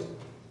guilt.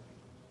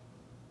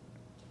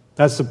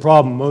 That's the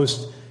problem.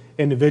 Most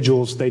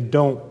individuals, they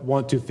don't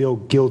want to feel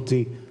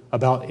guilty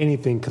about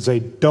anything because they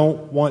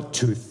don't want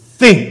to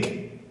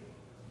think.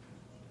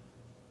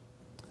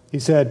 He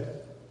said,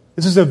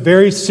 this is a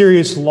very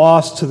serious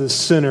loss to the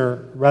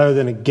sinner rather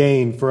than a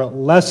gain, for it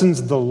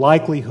lessens the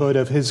likelihood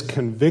of his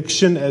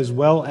conviction as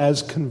well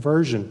as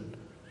conversion.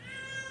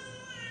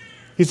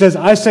 He says,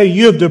 I say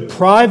you have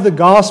deprived the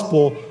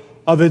gospel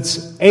of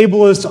its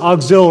ablest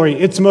auxiliary,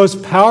 its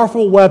most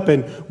powerful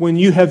weapon, when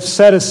you have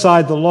set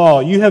aside the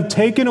law. You have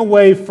taken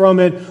away from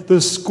it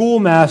the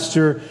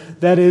schoolmaster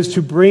that is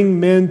to bring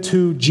men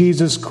to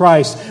Jesus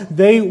Christ.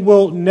 They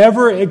will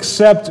never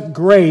accept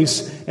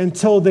grace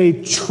until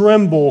they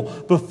tremble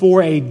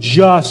before a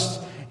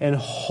just and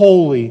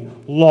holy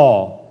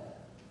law.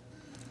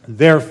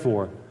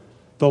 Therefore,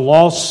 the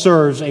law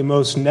serves a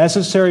most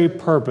necessary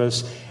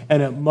purpose,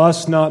 and it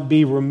must not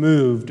be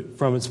removed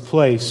from its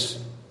place.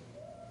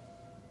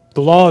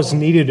 The law is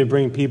needed to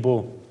bring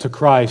people to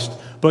Christ,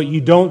 but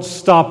you don't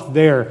stop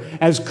there.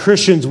 As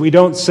Christians, we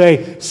don't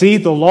say, see,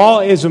 the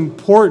law is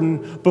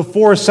important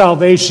before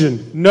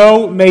salvation.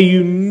 No, may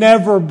you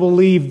never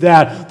believe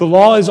that. The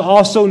law is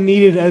also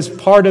needed as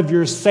part of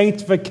your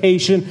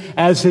sanctification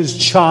as His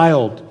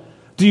child.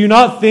 Do you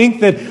not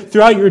think that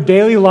throughout your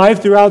daily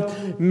life,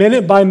 throughout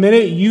minute by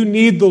minute, you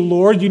need the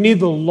Lord, you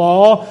need the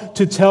law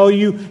to tell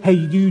you, hey,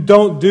 you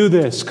don't do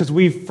this, because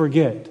we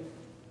forget.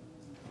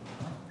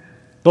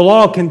 The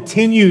law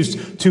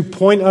continues to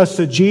point us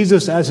to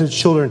Jesus as His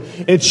children.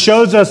 It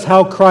shows us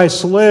how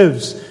Christ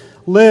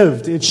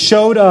lived. It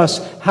showed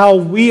us how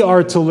we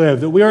are to live,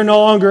 that we are no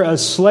longer a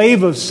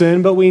slave of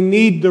sin, but we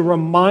need the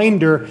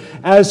reminder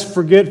as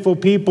forgetful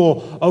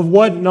people of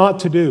what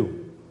not to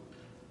do.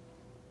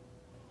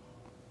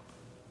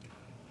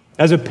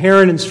 As a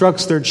parent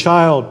instructs their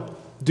child,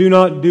 do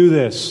not do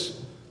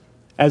this.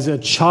 As a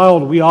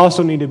child, we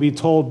also need to be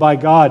told by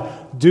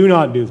God, do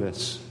not do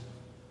this.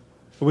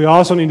 We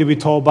also need to be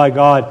told by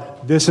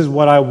God, this is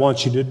what I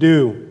want you to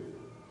do.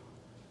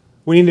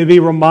 We need to be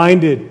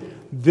reminded,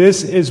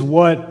 this is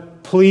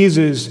what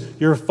pleases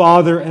your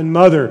father and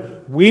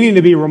mother. We need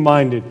to be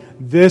reminded,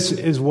 this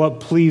is what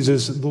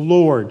pleases the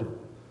Lord.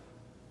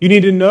 You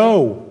need to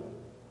know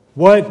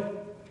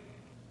what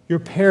your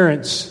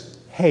parents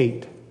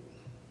hate.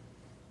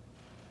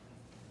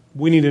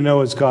 We need to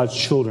know as God's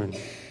children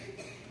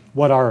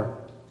what our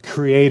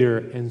Creator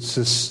and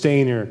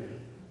Sustainer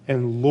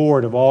and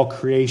Lord of all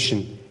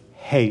creation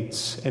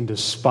hates and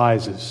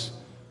despises.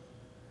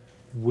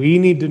 We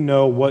need to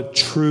know what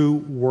true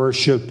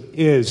worship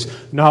is,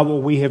 not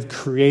what we have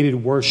created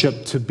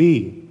worship to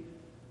be,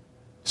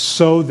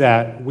 so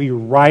that we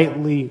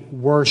rightly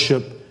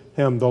worship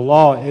Him. The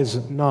law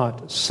is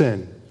not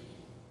sin.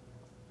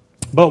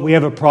 But we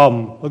have a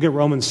problem. Look at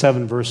Romans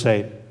 7, verse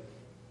 8.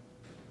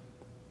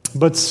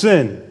 But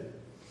sin,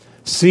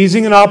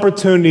 seizing an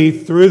opportunity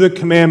through the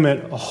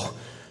commandment,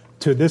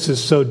 dude, this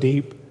is so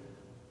deep.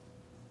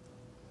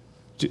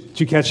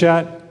 Did you catch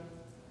that?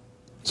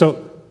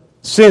 So,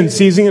 sin,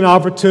 seizing an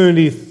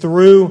opportunity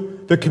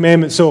through the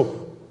commandment. So,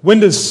 when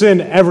does sin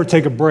ever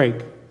take a break?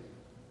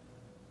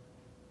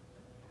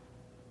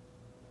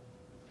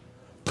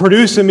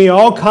 Produce in me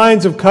all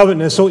kinds of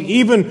covetousness. So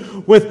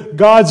even with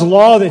God's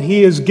law that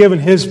He has given,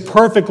 His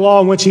perfect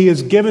law in which He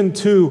has given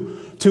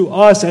to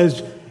us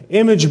as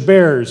image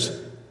bearers,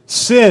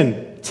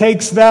 sin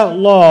takes that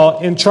law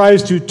and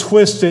tries to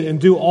twist it and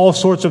do all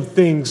sorts of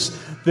things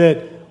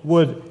that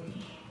would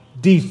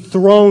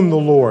dethrone the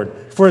Lord.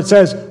 For it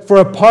says, "For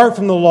apart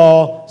from the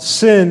law,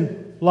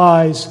 sin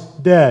lies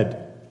dead.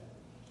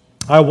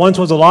 I once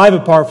was alive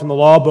apart from the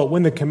law, but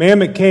when the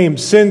commandment came,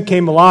 sin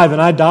came alive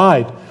and I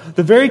died.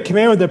 The very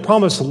commandment that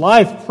promised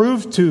life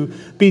proved to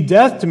be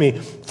death to me.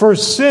 For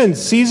sin,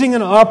 seizing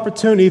an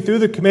opportunity through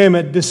the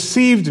commandment,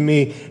 deceived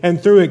me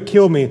and through it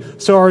killed me."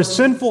 So our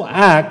sinful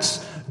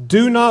acts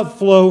do not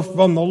flow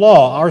from the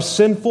law. Our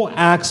sinful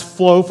acts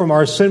flow from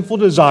our sinful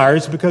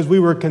desires because we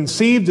were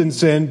conceived in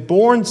sin,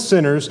 born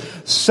sinners,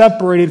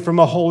 separated from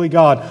a holy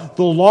God.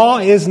 The law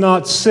is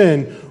not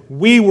sin.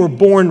 We were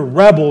born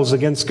rebels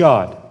against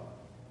God.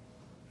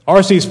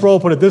 R.C. Sproul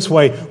put it this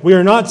way: we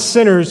are not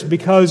sinners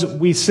because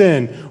we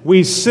sin.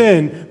 We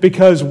sin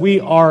because we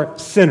are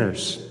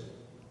sinners.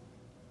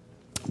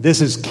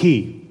 This is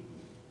key.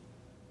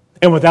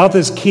 And without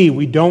this key,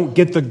 we don't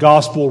get the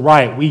gospel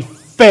right. We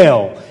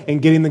fail in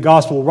getting the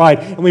gospel right.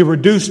 And we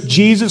reduce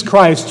Jesus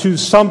Christ to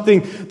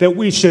something that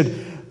we should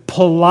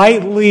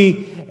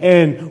politely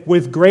and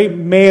with great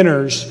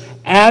manners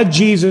add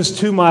Jesus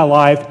to my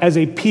life as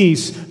a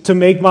piece to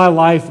make my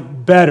life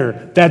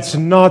better. That's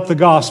not the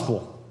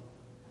gospel.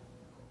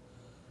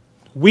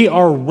 We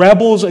are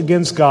rebels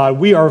against God.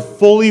 We are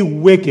fully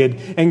wicked,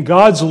 and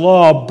God's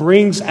law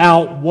brings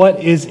out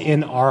what is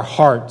in our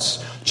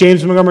hearts.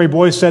 James Montgomery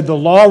Boyce said, "The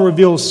law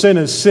reveals sin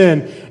as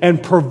sin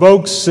and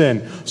provokes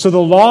sin." So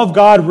the law of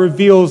God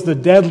reveals the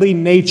deadly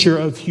nature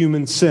of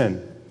human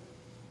sin,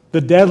 the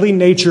deadly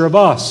nature of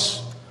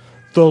us.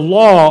 The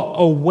law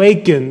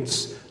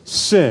awakens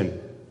sin.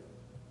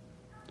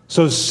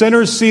 So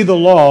sinners see the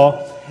law,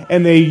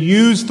 and they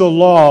use the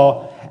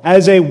law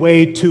as a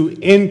way to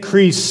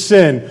increase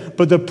sin.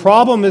 But the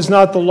problem is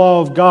not the law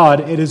of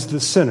God, it is the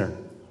sinner.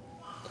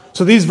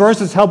 So these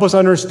verses help us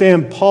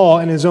understand Paul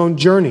and his own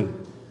journey.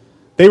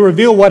 They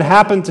reveal what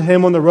happened to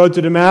him on the road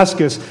to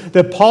Damascus,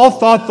 that Paul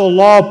thought the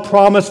law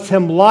promised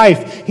him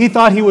life. He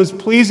thought he was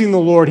pleasing the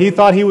Lord. He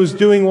thought he was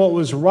doing what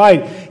was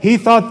right. He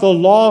thought the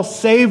law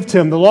saved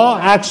him. The law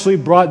actually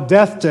brought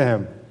death to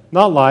him,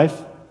 not life.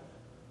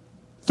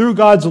 Through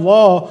God's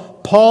law,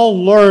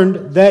 Paul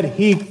learned that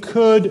he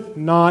could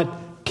not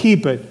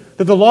keep it,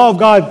 that the law of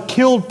God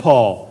killed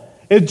Paul.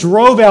 It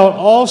drove out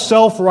all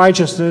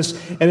self-righteousness,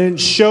 and it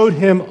showed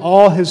him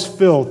all his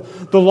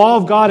filth. The law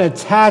of God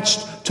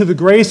attached to the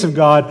grace of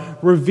God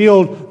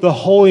revealed the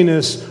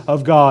holiness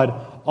of God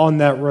on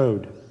that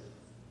road.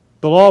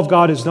 The law of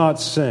God is not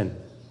sin.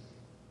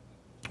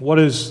 What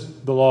is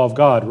the law of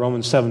God?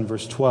 Romans 7,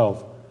 verse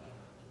 12.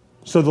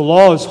 So the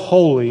law is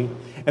holy,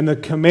 and the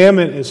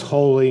commandment is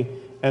holy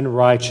and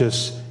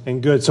righteous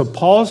and good. So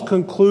Paul's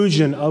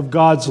conclusion of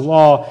God's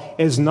law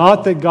is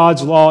not that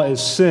God's law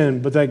is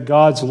sin, but that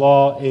God's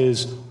law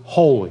is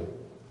holy.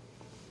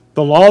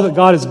 The law that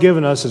God has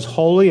given us is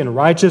holy and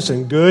righteous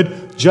and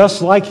good,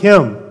 just like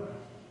Him.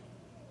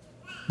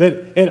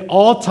 That at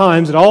all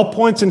times, at all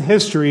points in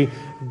history,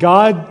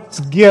 God's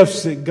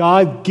gifts that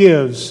God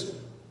gives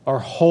are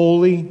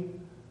holy,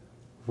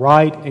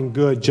 right, and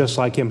good, just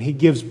like Him. He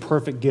gives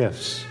perfect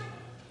gifts.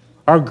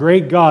 Our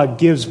great God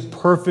gives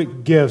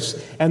perfect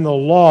gifts, and the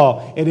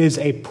law, it is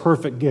a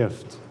perfect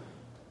gift.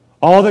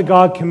 All that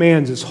God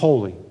commands is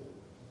holy.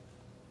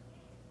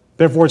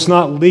 Therefore, it's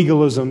not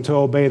legalism to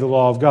obey the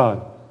law of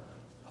God.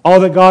 All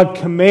that God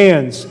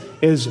commands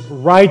is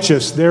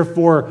righteous.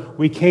 Therefore,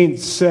 we can't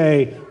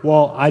say,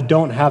 well, I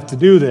don't have to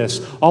do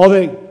this. All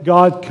that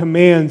God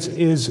commands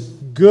is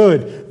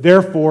good.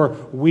 Therefore,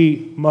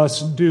 we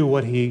must do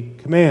what He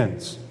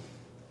commands.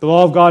 The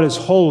law of God is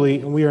holy,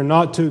 and we are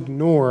not to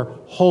ignore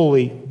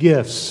holy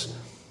gifts.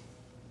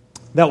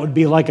 That would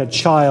be like a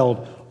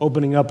child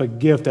opening up a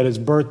gift at his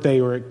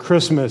birthday or at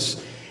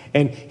Christmas,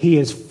 and he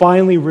has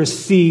finally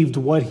received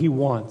what he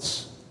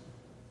wants.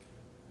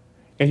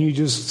 And you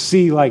just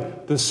see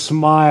like the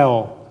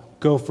smile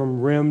go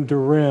from rim to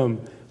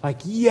rim, like,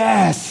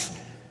 yes!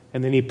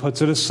 And then he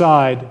puts it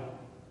aside,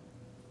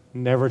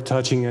 never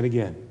touching it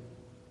again.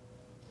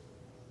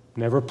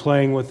 Never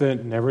playing with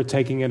it, never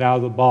taking it out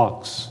of the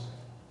box.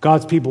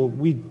 God's people,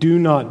 we do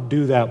not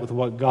do that with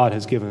what God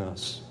has given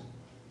us.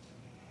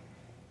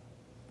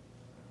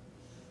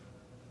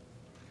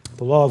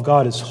 The law of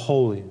God is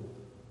holy.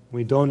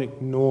 We don't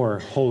ignore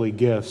holy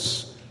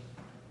gifts.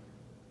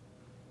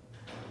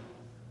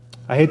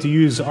 I hate to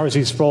use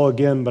R.C. Sproul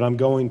again, but I'm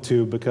going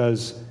to,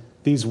 because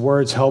these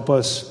words help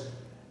us,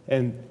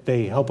 and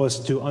they help us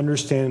to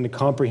understand and to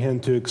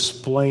comprehend, to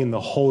explain the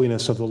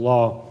holiness of the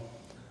law.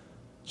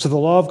 So the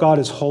law of God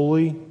is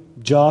holy,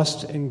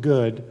 just, and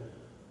good.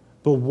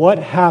 But what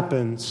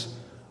happens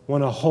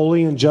when a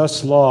holy and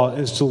just law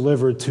is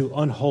delivered to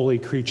unholy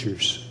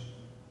creatures?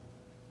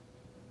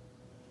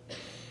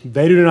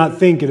 They do not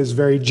think it is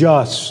very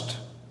just.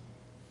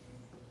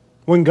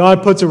 When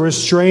God puts a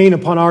restraint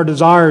upon our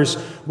desires,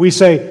 we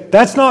say,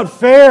 that's not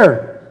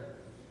fair.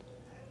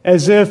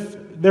 As if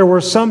there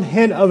were some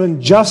hint of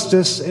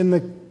injustice in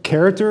the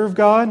character of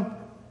God.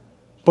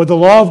 But the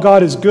law of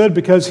God is good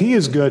because He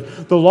is good.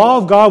 The law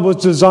of God was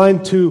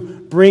designed to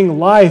bring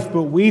life,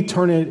 but we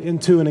turn it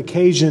into an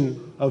occasion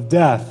of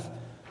death.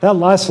 That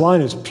last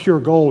line is pure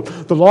gold.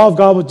 The law of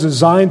God was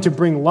designed to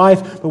bring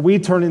life, but we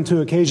turn it into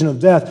an occasion of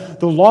death.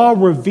 The law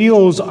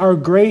reveals our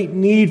great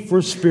need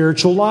for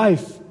spiritual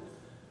life.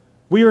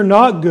 We are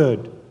not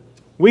good.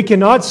 We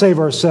cannot save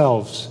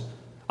ourselves.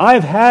 I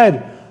have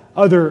had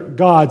other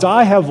gods.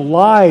 I have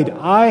lied.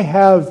 I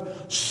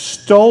have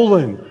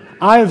stolen.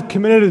 I have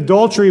committed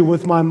adultery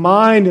with my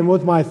mind and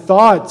with my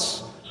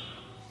thoughts.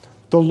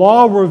 The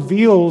law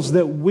reveals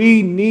that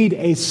we need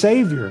a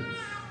Savior.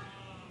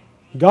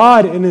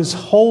 God in His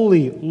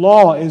holy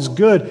law is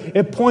good.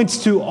 It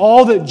points to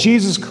all that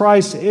Jesus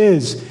Christ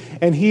is,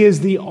 and He is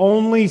the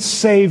only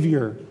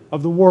Savior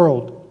of the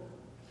world.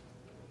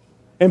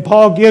 And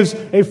Paul gives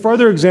a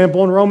further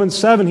example in Romans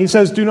 7. He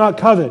says, "Do not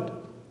covet."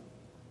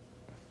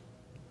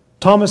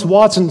 Thomas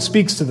Watson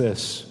speaks to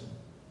this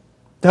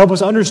to help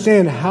us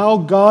understand how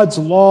God's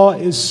law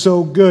is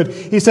so good.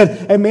 He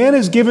said, "A man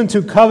is given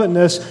to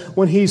covetousness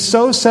when he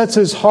so sets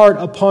his heart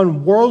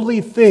upon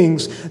worldly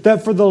things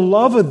that for the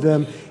love of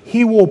them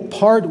he will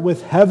part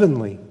with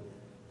heavenly.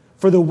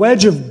 For the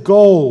wedge of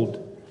gold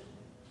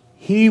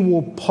he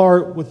will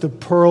part with the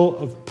pearl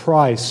of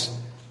price."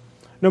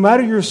 No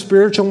matter your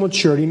spiritual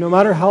maturity, no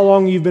matter how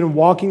long you've been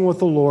walking with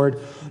the Lord,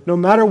 no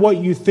matter what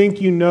you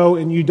think you know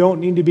and you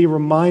don't need to be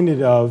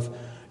reminded of,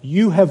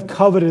 you have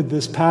coveted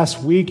this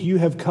past week. You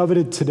have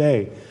coveted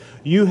today.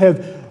 You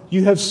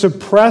have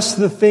suppressed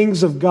the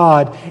things of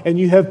God, and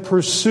you have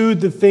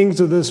pursued the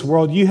things of this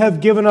world. You have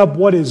given up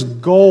what is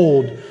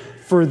gold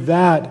for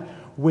that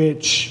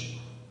which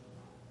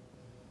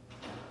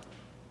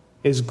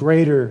is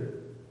greater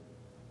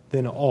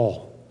than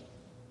all,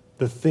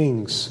 the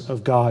things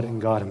of God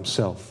and God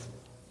Himself.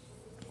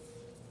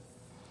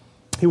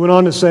 He went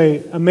on to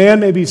say, "A man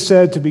may be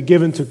said to be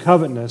given to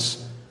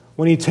covetousness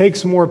when he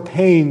takes more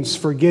pains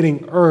for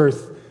getting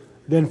earth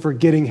than for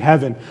getting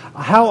heaven."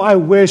 How I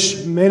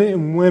wish men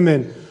and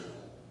women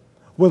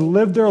would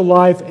live their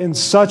life in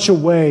such a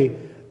way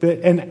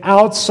that an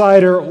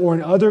outsider or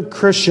another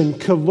Christian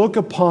could look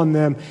upon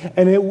them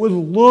and it would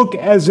look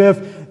as if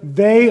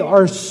they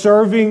are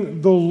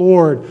serving the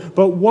Lord.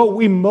 But what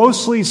we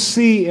mostly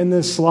see in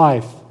this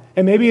life,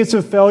 and maybe it's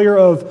a failure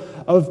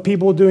of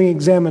people doing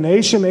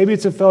examination, maybe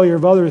it's a failure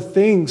of other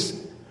things,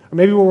 or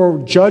maybe we're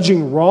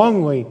judging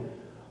wrongly,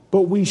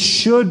 but we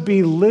should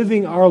be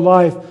living our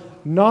life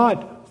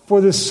not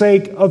for the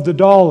sake of the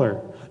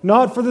dollar,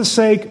 not for the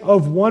sake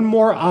of one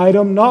more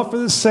item, not for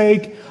the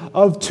sake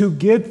of to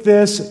get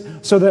this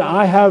so that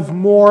I have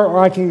more or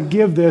I can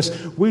give this.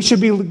 We should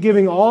be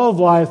giving all of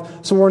life,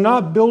 so we're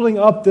not building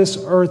up this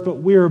earth,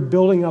 but we are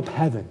building up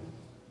heaven.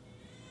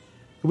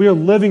 We are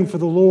living for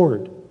the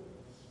Lord.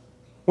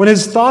 When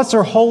His thoughts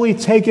are wholly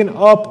taken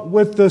up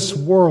with this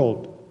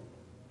world,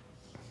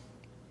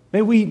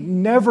 may we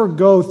never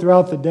go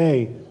throughout the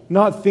day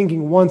not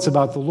thinking once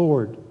about the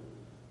Lord.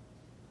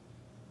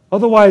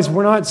 Otherwise,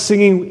 we're not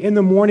singing, "In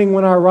the morning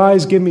when I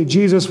rise, give me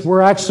Jesus."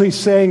 We're actually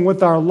saying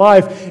with our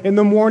life, "In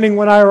the morning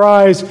when I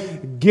rise,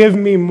 give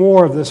me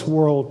more of this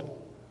world,"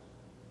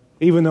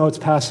 even though it's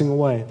passing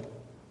away.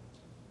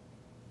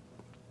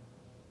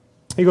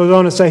 He goes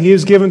on to say, "He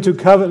is given to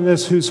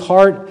covetousness whose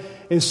heart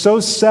is so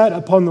set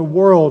upon the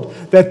world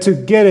that to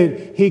get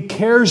it, he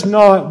cares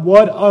not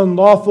what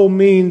unlawful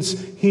means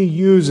he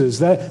uses."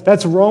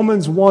 That's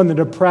Romans 1, the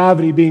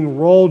depravity being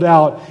rolled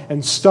out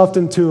and stuffed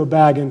into a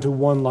bag into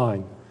one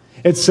line.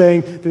 It's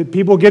saying that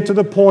people get to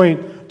the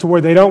point to where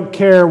they don't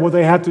care what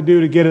they have to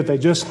do to get it. They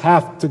just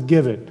have to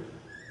give it.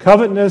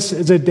 Covetousness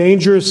is a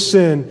dangerous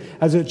sin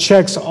as it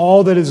checks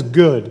all that is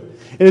good.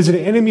 It is an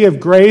enemy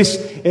of grace.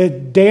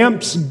 It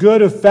damps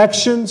good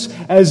affections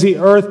as the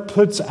earth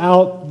puts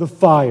out the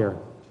fire.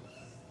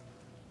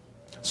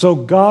 So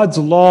God's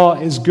law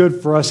is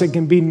good for us. It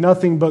can be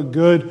nothing but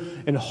good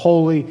and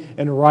holy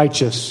and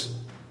righteous.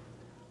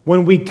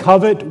 When we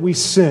covet, we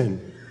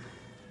sin.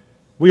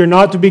 We are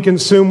not to be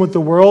consumed with the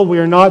world. We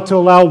are not to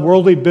allow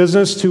worldly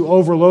business to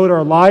overload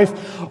our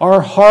life. Our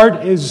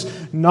heart is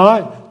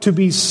not to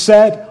be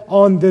set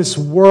on this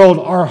world.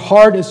 Our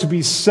heart is to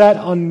be set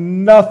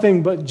on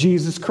nothing but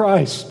Jesus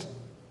Christ.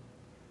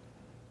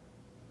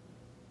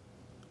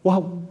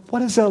 Well, what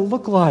does that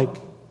look like?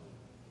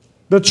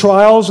 The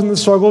trials and the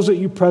struggles that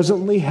you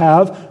presently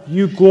have,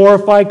 you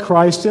glorify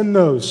Christ in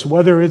those.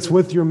 Whether it's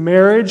with your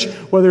marriage,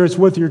 whether it's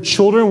with your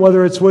children,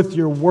 whether it's with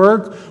your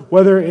work,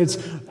 whether it's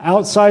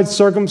outside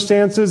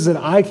circumstances that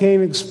I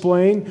can't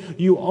explain,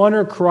 you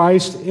honor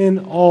Christ in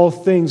all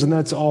things, and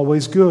that's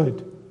always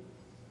good.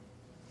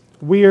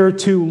 We are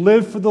to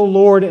live for the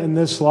Lord in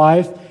this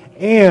life,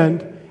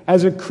 and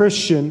as a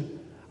Christian,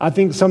 I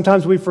think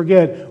sometimes we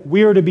forget,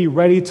 we are to be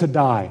ready to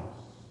die.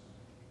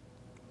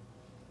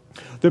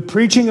 The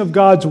preaching of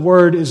God's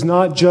Word is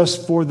not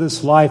just for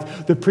this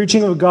life. The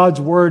preaching of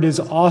God's Word is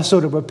also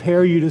to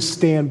prepare you to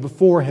stand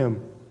before Him.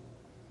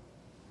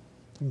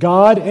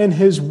 God and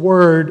His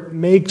Word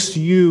makes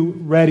you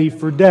ready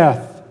for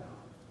death.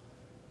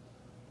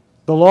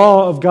 The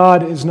law of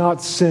God is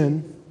not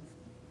sin.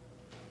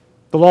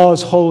 The law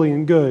is holy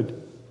and good.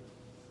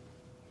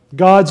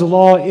 God's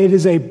law, it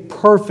is a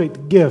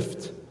perfect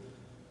gift.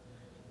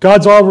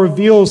 God's law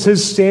reveals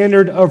His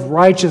standard of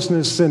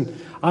righteousness, and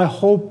I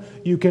hope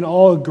you can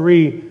all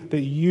agree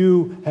that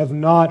you have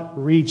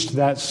not reached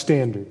that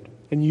standard,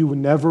 and you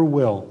never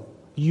will.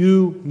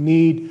 You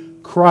need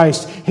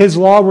Christ. His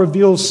law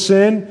reveals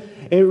sin.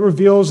 It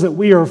reveals that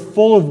we are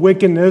full of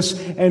wickedness,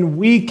 and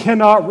we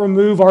cannot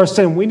remove our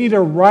sin. We need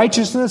a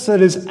righteousness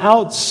that is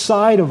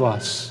outside of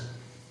us.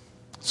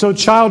 So,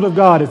 child of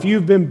God, if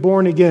you've been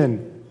born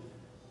again,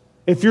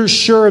 if you're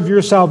sure of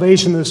your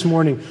salvation this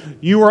morning,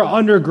 you are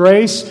under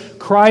grace.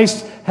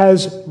 Christ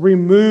has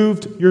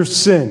removed your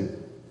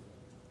sin.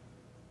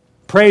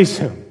 Praise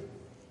Him.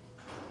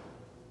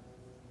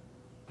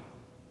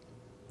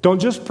 Don't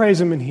just praise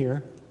Him in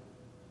here.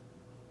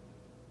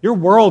 Your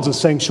world's a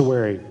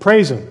sanctuary.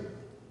 Praise Him.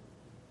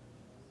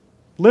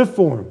 Live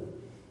for Him.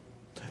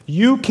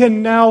 You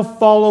can now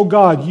follow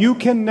God. You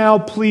can now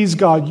please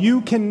God.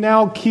 You can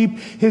now keep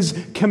His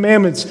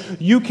commandments.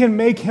 You can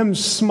make Him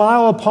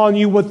smile upon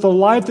you with the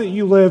life that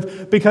you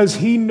live because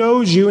He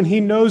knows you and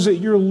He knows that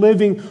you're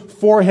living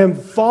for Him.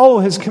 Follow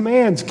His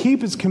commands.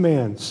 Keep His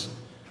commands.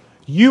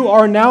 You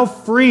are now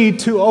free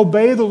to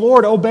obey the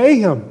Lord. Obey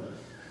Him.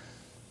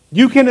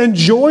 You can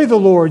enjoy the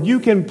Lord. You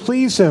can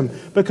please Him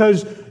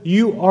because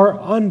you are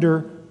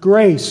under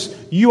grace.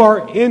 You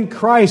are in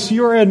Christ.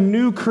 You are a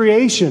new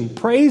creation.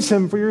 Praise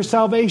Him for your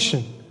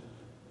salvation.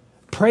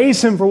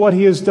 Praise Him for what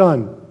He has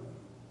done.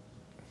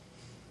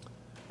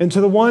 And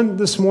to the one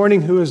this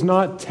morning who has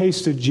not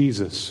tasted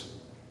Jesus,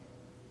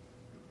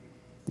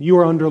 you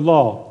are under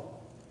law.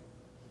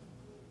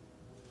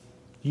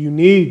 You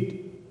need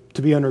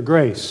to be under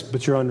grace,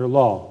 but you're under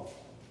law.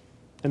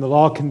 And the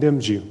law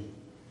condemns you.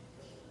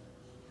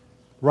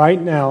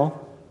 Right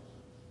now,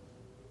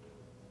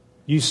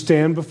 you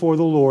stand before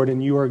the Lord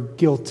and you are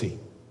guilty.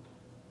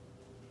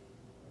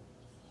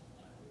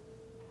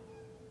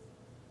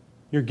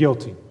 You're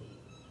guilty.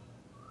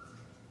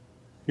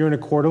 You're in a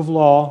court of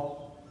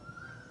law,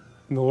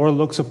 and the Lord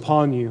looks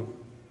upon you.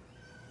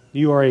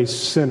 You are a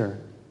sinner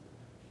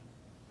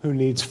who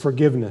needs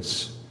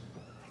forgiveness.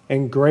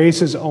 And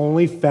grace is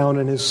only found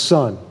in His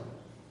Son.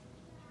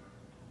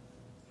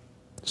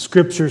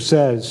 Scripture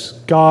says,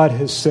 God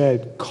has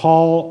said,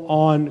 call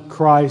on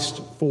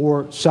Christ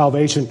for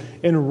salvation.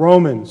 In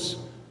Romans,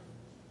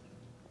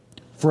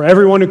 for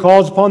everyone who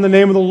calls upon the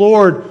name of the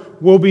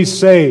Lord will be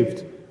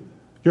saved.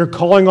 You're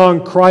calling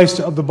on Christ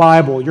of the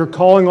Bible. You're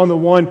calling on the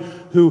one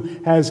who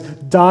has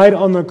died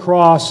on the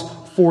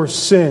cross for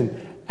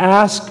sin.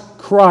 Ask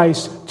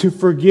Christ to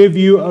forgive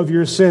you of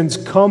your sins.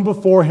 Come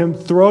before Him,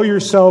 throw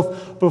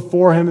yourself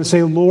before Him and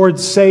say, Lord,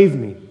 save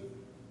me.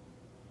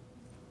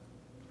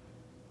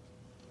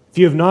 If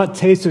you have not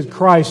tasted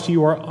Christ,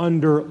 you are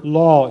under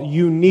law.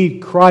 You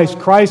need Christ.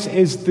 Christ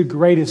is the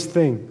greatest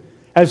thing.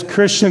 As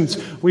Christians,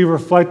 we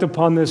reflect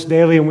upon this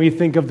daily and we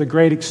think of the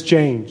great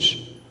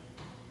exchange.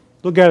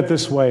 Look at it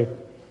this way.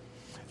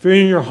 If you're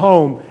in your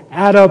home,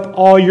 add up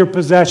all your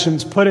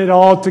possessions, put it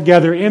all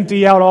together,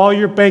 empty out all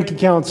your bank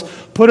accounts,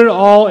 put it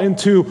all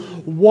into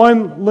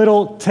one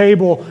little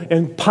table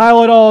and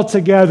pile it all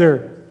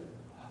together.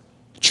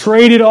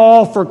 Trade it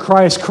all for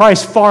Christ.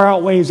 Christ far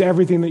outweighs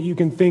everything that you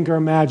can think or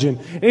imagine.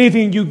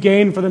 Anything you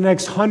gain for the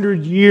next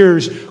 100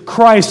 years,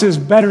 Christ is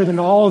better than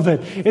all of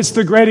it. It's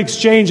the great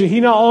exchange.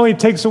 He not only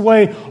takes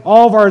away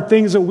all of our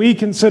things that we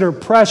consider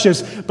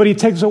precious, but He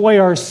takes away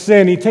our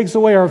sin. He takes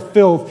away our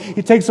filth.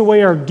 He takes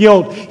away our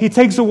guilt. He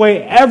takes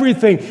away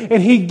everything.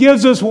 And He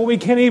gives us what we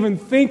can't even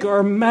think or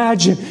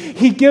imagine.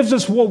 He gives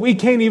us what we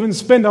can't even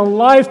spend a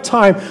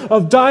lifetime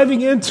of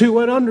diving into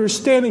and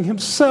understanding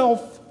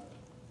Himself.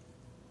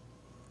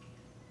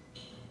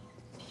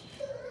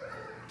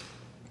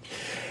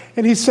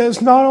 And He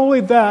says, not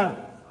only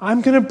that, I'm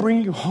going to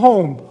bring you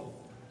home.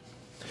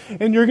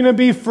 And you're going to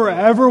be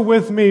forever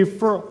with me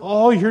for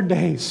all your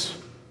days.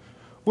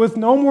 With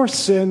no more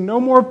sin, no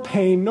more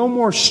pain, no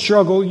more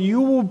struggle. You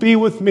will be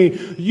with me.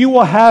 You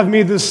will have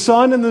me. The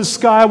sun and the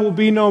sky will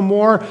be no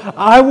more.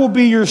 I will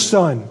be your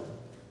son.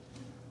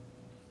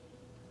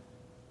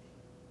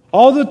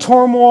 All the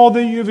turmoil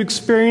that you've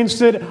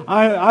experienced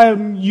I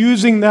am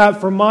using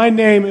that for my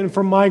name and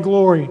for my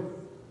glory.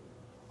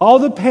 All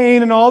the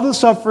pain and all the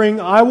suffering,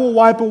 I will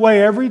wipe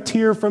away every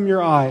tear from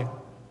your eye.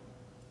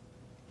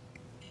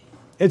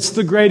 It's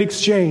the great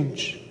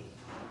exchange.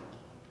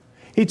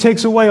 He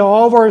takes away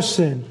all of our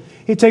sin.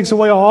 He takes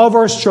away all of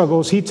our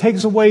struggles. He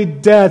takes away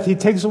death. He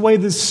takes away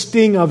the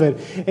sting of it.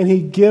 And He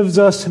gives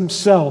us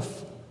Himself.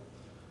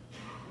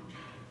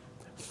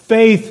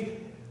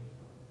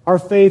 Our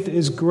faith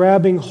is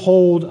grabbing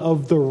hold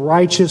of the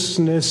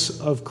righteousness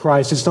of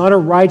Christ. It's not a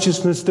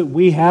righteousness that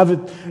we have.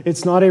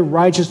 It's not a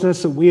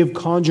righteousness that we have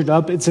conjured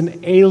up. It's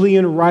an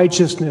alien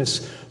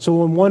righteousness. So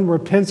when one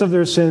repents of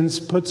their sins,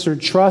 puts their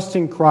trust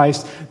in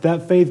Christ,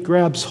 that faith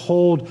grabs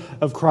hold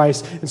of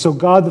Christ. And so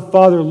God the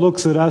Father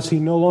looks at us. He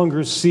no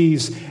longer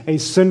sees a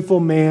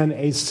sinful man,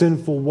 a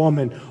sinful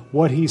woman.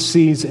 What He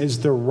sees is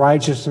the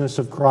righteousness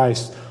of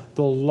Christ.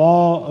 The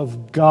law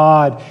of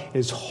God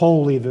is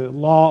holy. The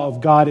law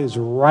of God is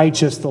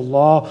righteous. The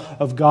law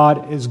of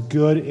God is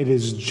good. It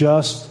is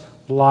just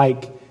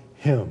like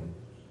Him.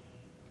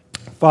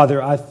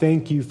 Father, I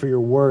thank You for Your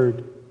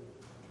word.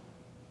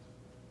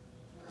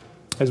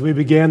 As we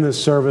began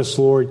this service,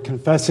 Lord,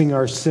 confessing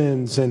our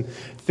sins and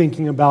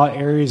thinking about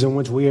areas in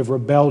which we have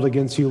rebelled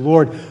against You,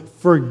 Lord,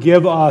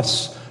 forgive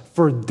us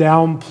for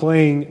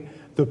downplaying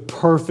the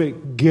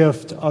perfect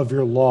gift of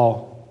Your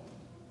law.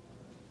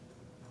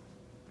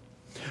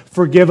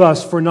 Forgive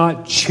us for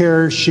not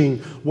cherishing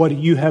what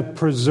You have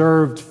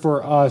preserved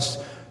for us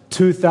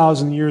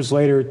 2,000 years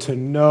later to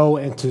know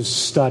and to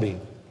study.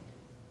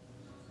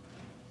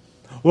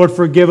 Lord,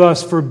 forgive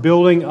us for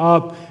building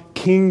up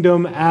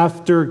kingdom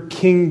after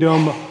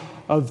kingdom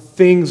of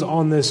things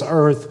on this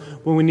earth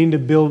when we need to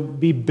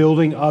be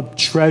building up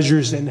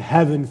treasures in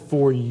heaven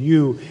for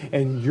You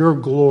and Your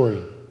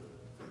glory.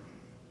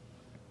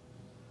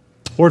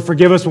 Lord,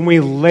 forgive us when we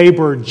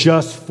labor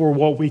just for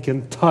what we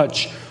can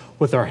touch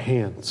with our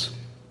hands.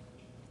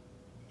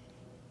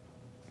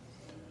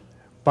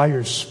 By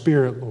Your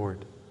Spirit,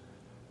 Lord,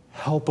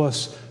 help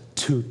us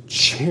to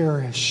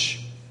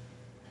cherish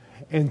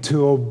and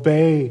to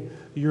obey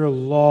Your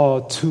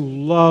law, to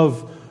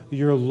love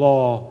Your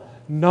law,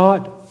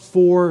 not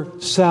for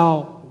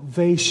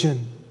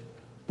salvation,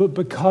 but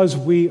because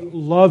we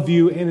love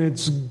You and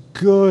it's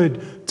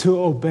good to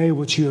obey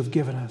what You have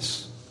given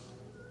us.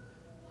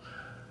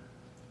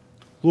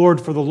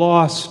 Lord, for the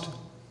lost,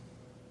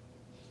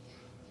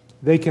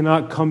 they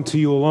cannot come to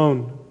You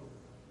alone.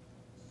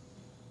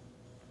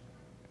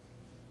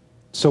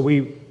 So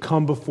we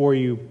come before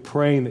You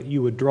praying that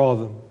You would draw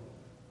them.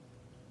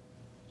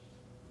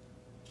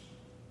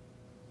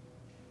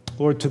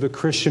 Lord, to the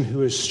Christian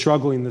who is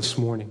struggling this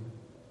morning,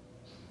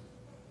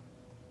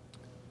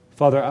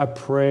 Father, I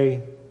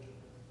pray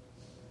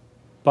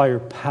by Your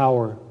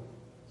power,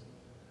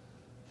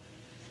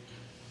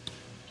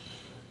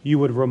 You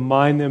would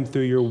remind them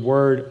through Your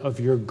word of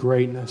Your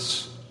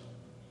greatness,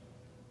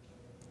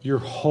 Your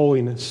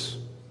holiness,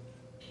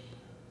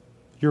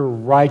 Your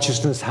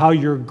righteousness, how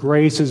Your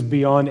grace is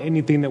beyond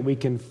anything that we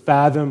can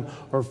fathom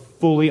or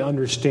fully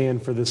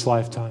understand for this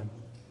lifetime.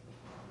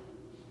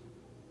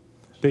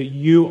 That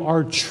You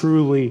are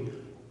truly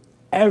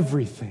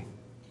everything.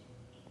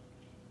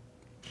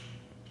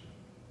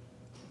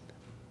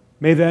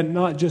 May that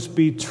not just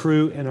be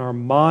true in our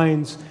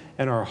minds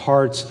and our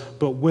hearts,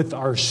 but with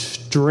our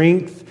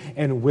strength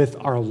and with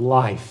our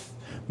life.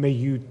 May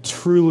You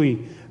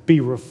truly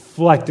be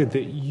reflected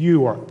that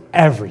You are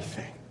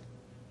everything.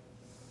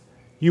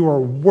 You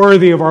are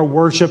worthy of our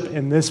worship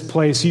in this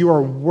place. You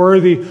are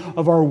worthy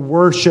of our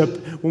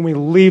worship when we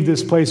leave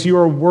this place. You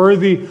are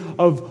worthy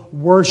of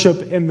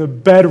worship in the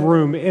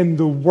bedroom, in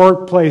the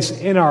workplace,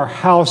 in our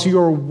house. You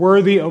are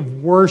worthy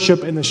of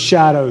worship in the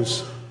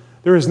shadows.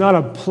 There is not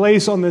a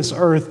place on this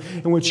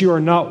earth in which You are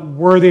not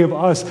worthy of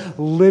us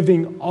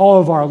living all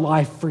of our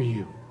life for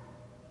You.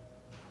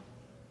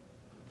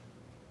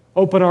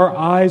 Open our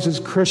eyes as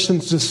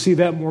Christians to see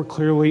that more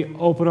clearly.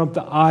 Open up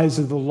the eyes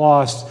of the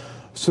lost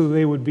so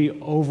they would be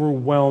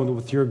overwhelmed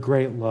with Your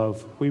great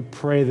love. We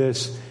pray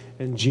this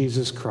in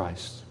Jesus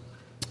Christ.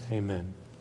 Amen.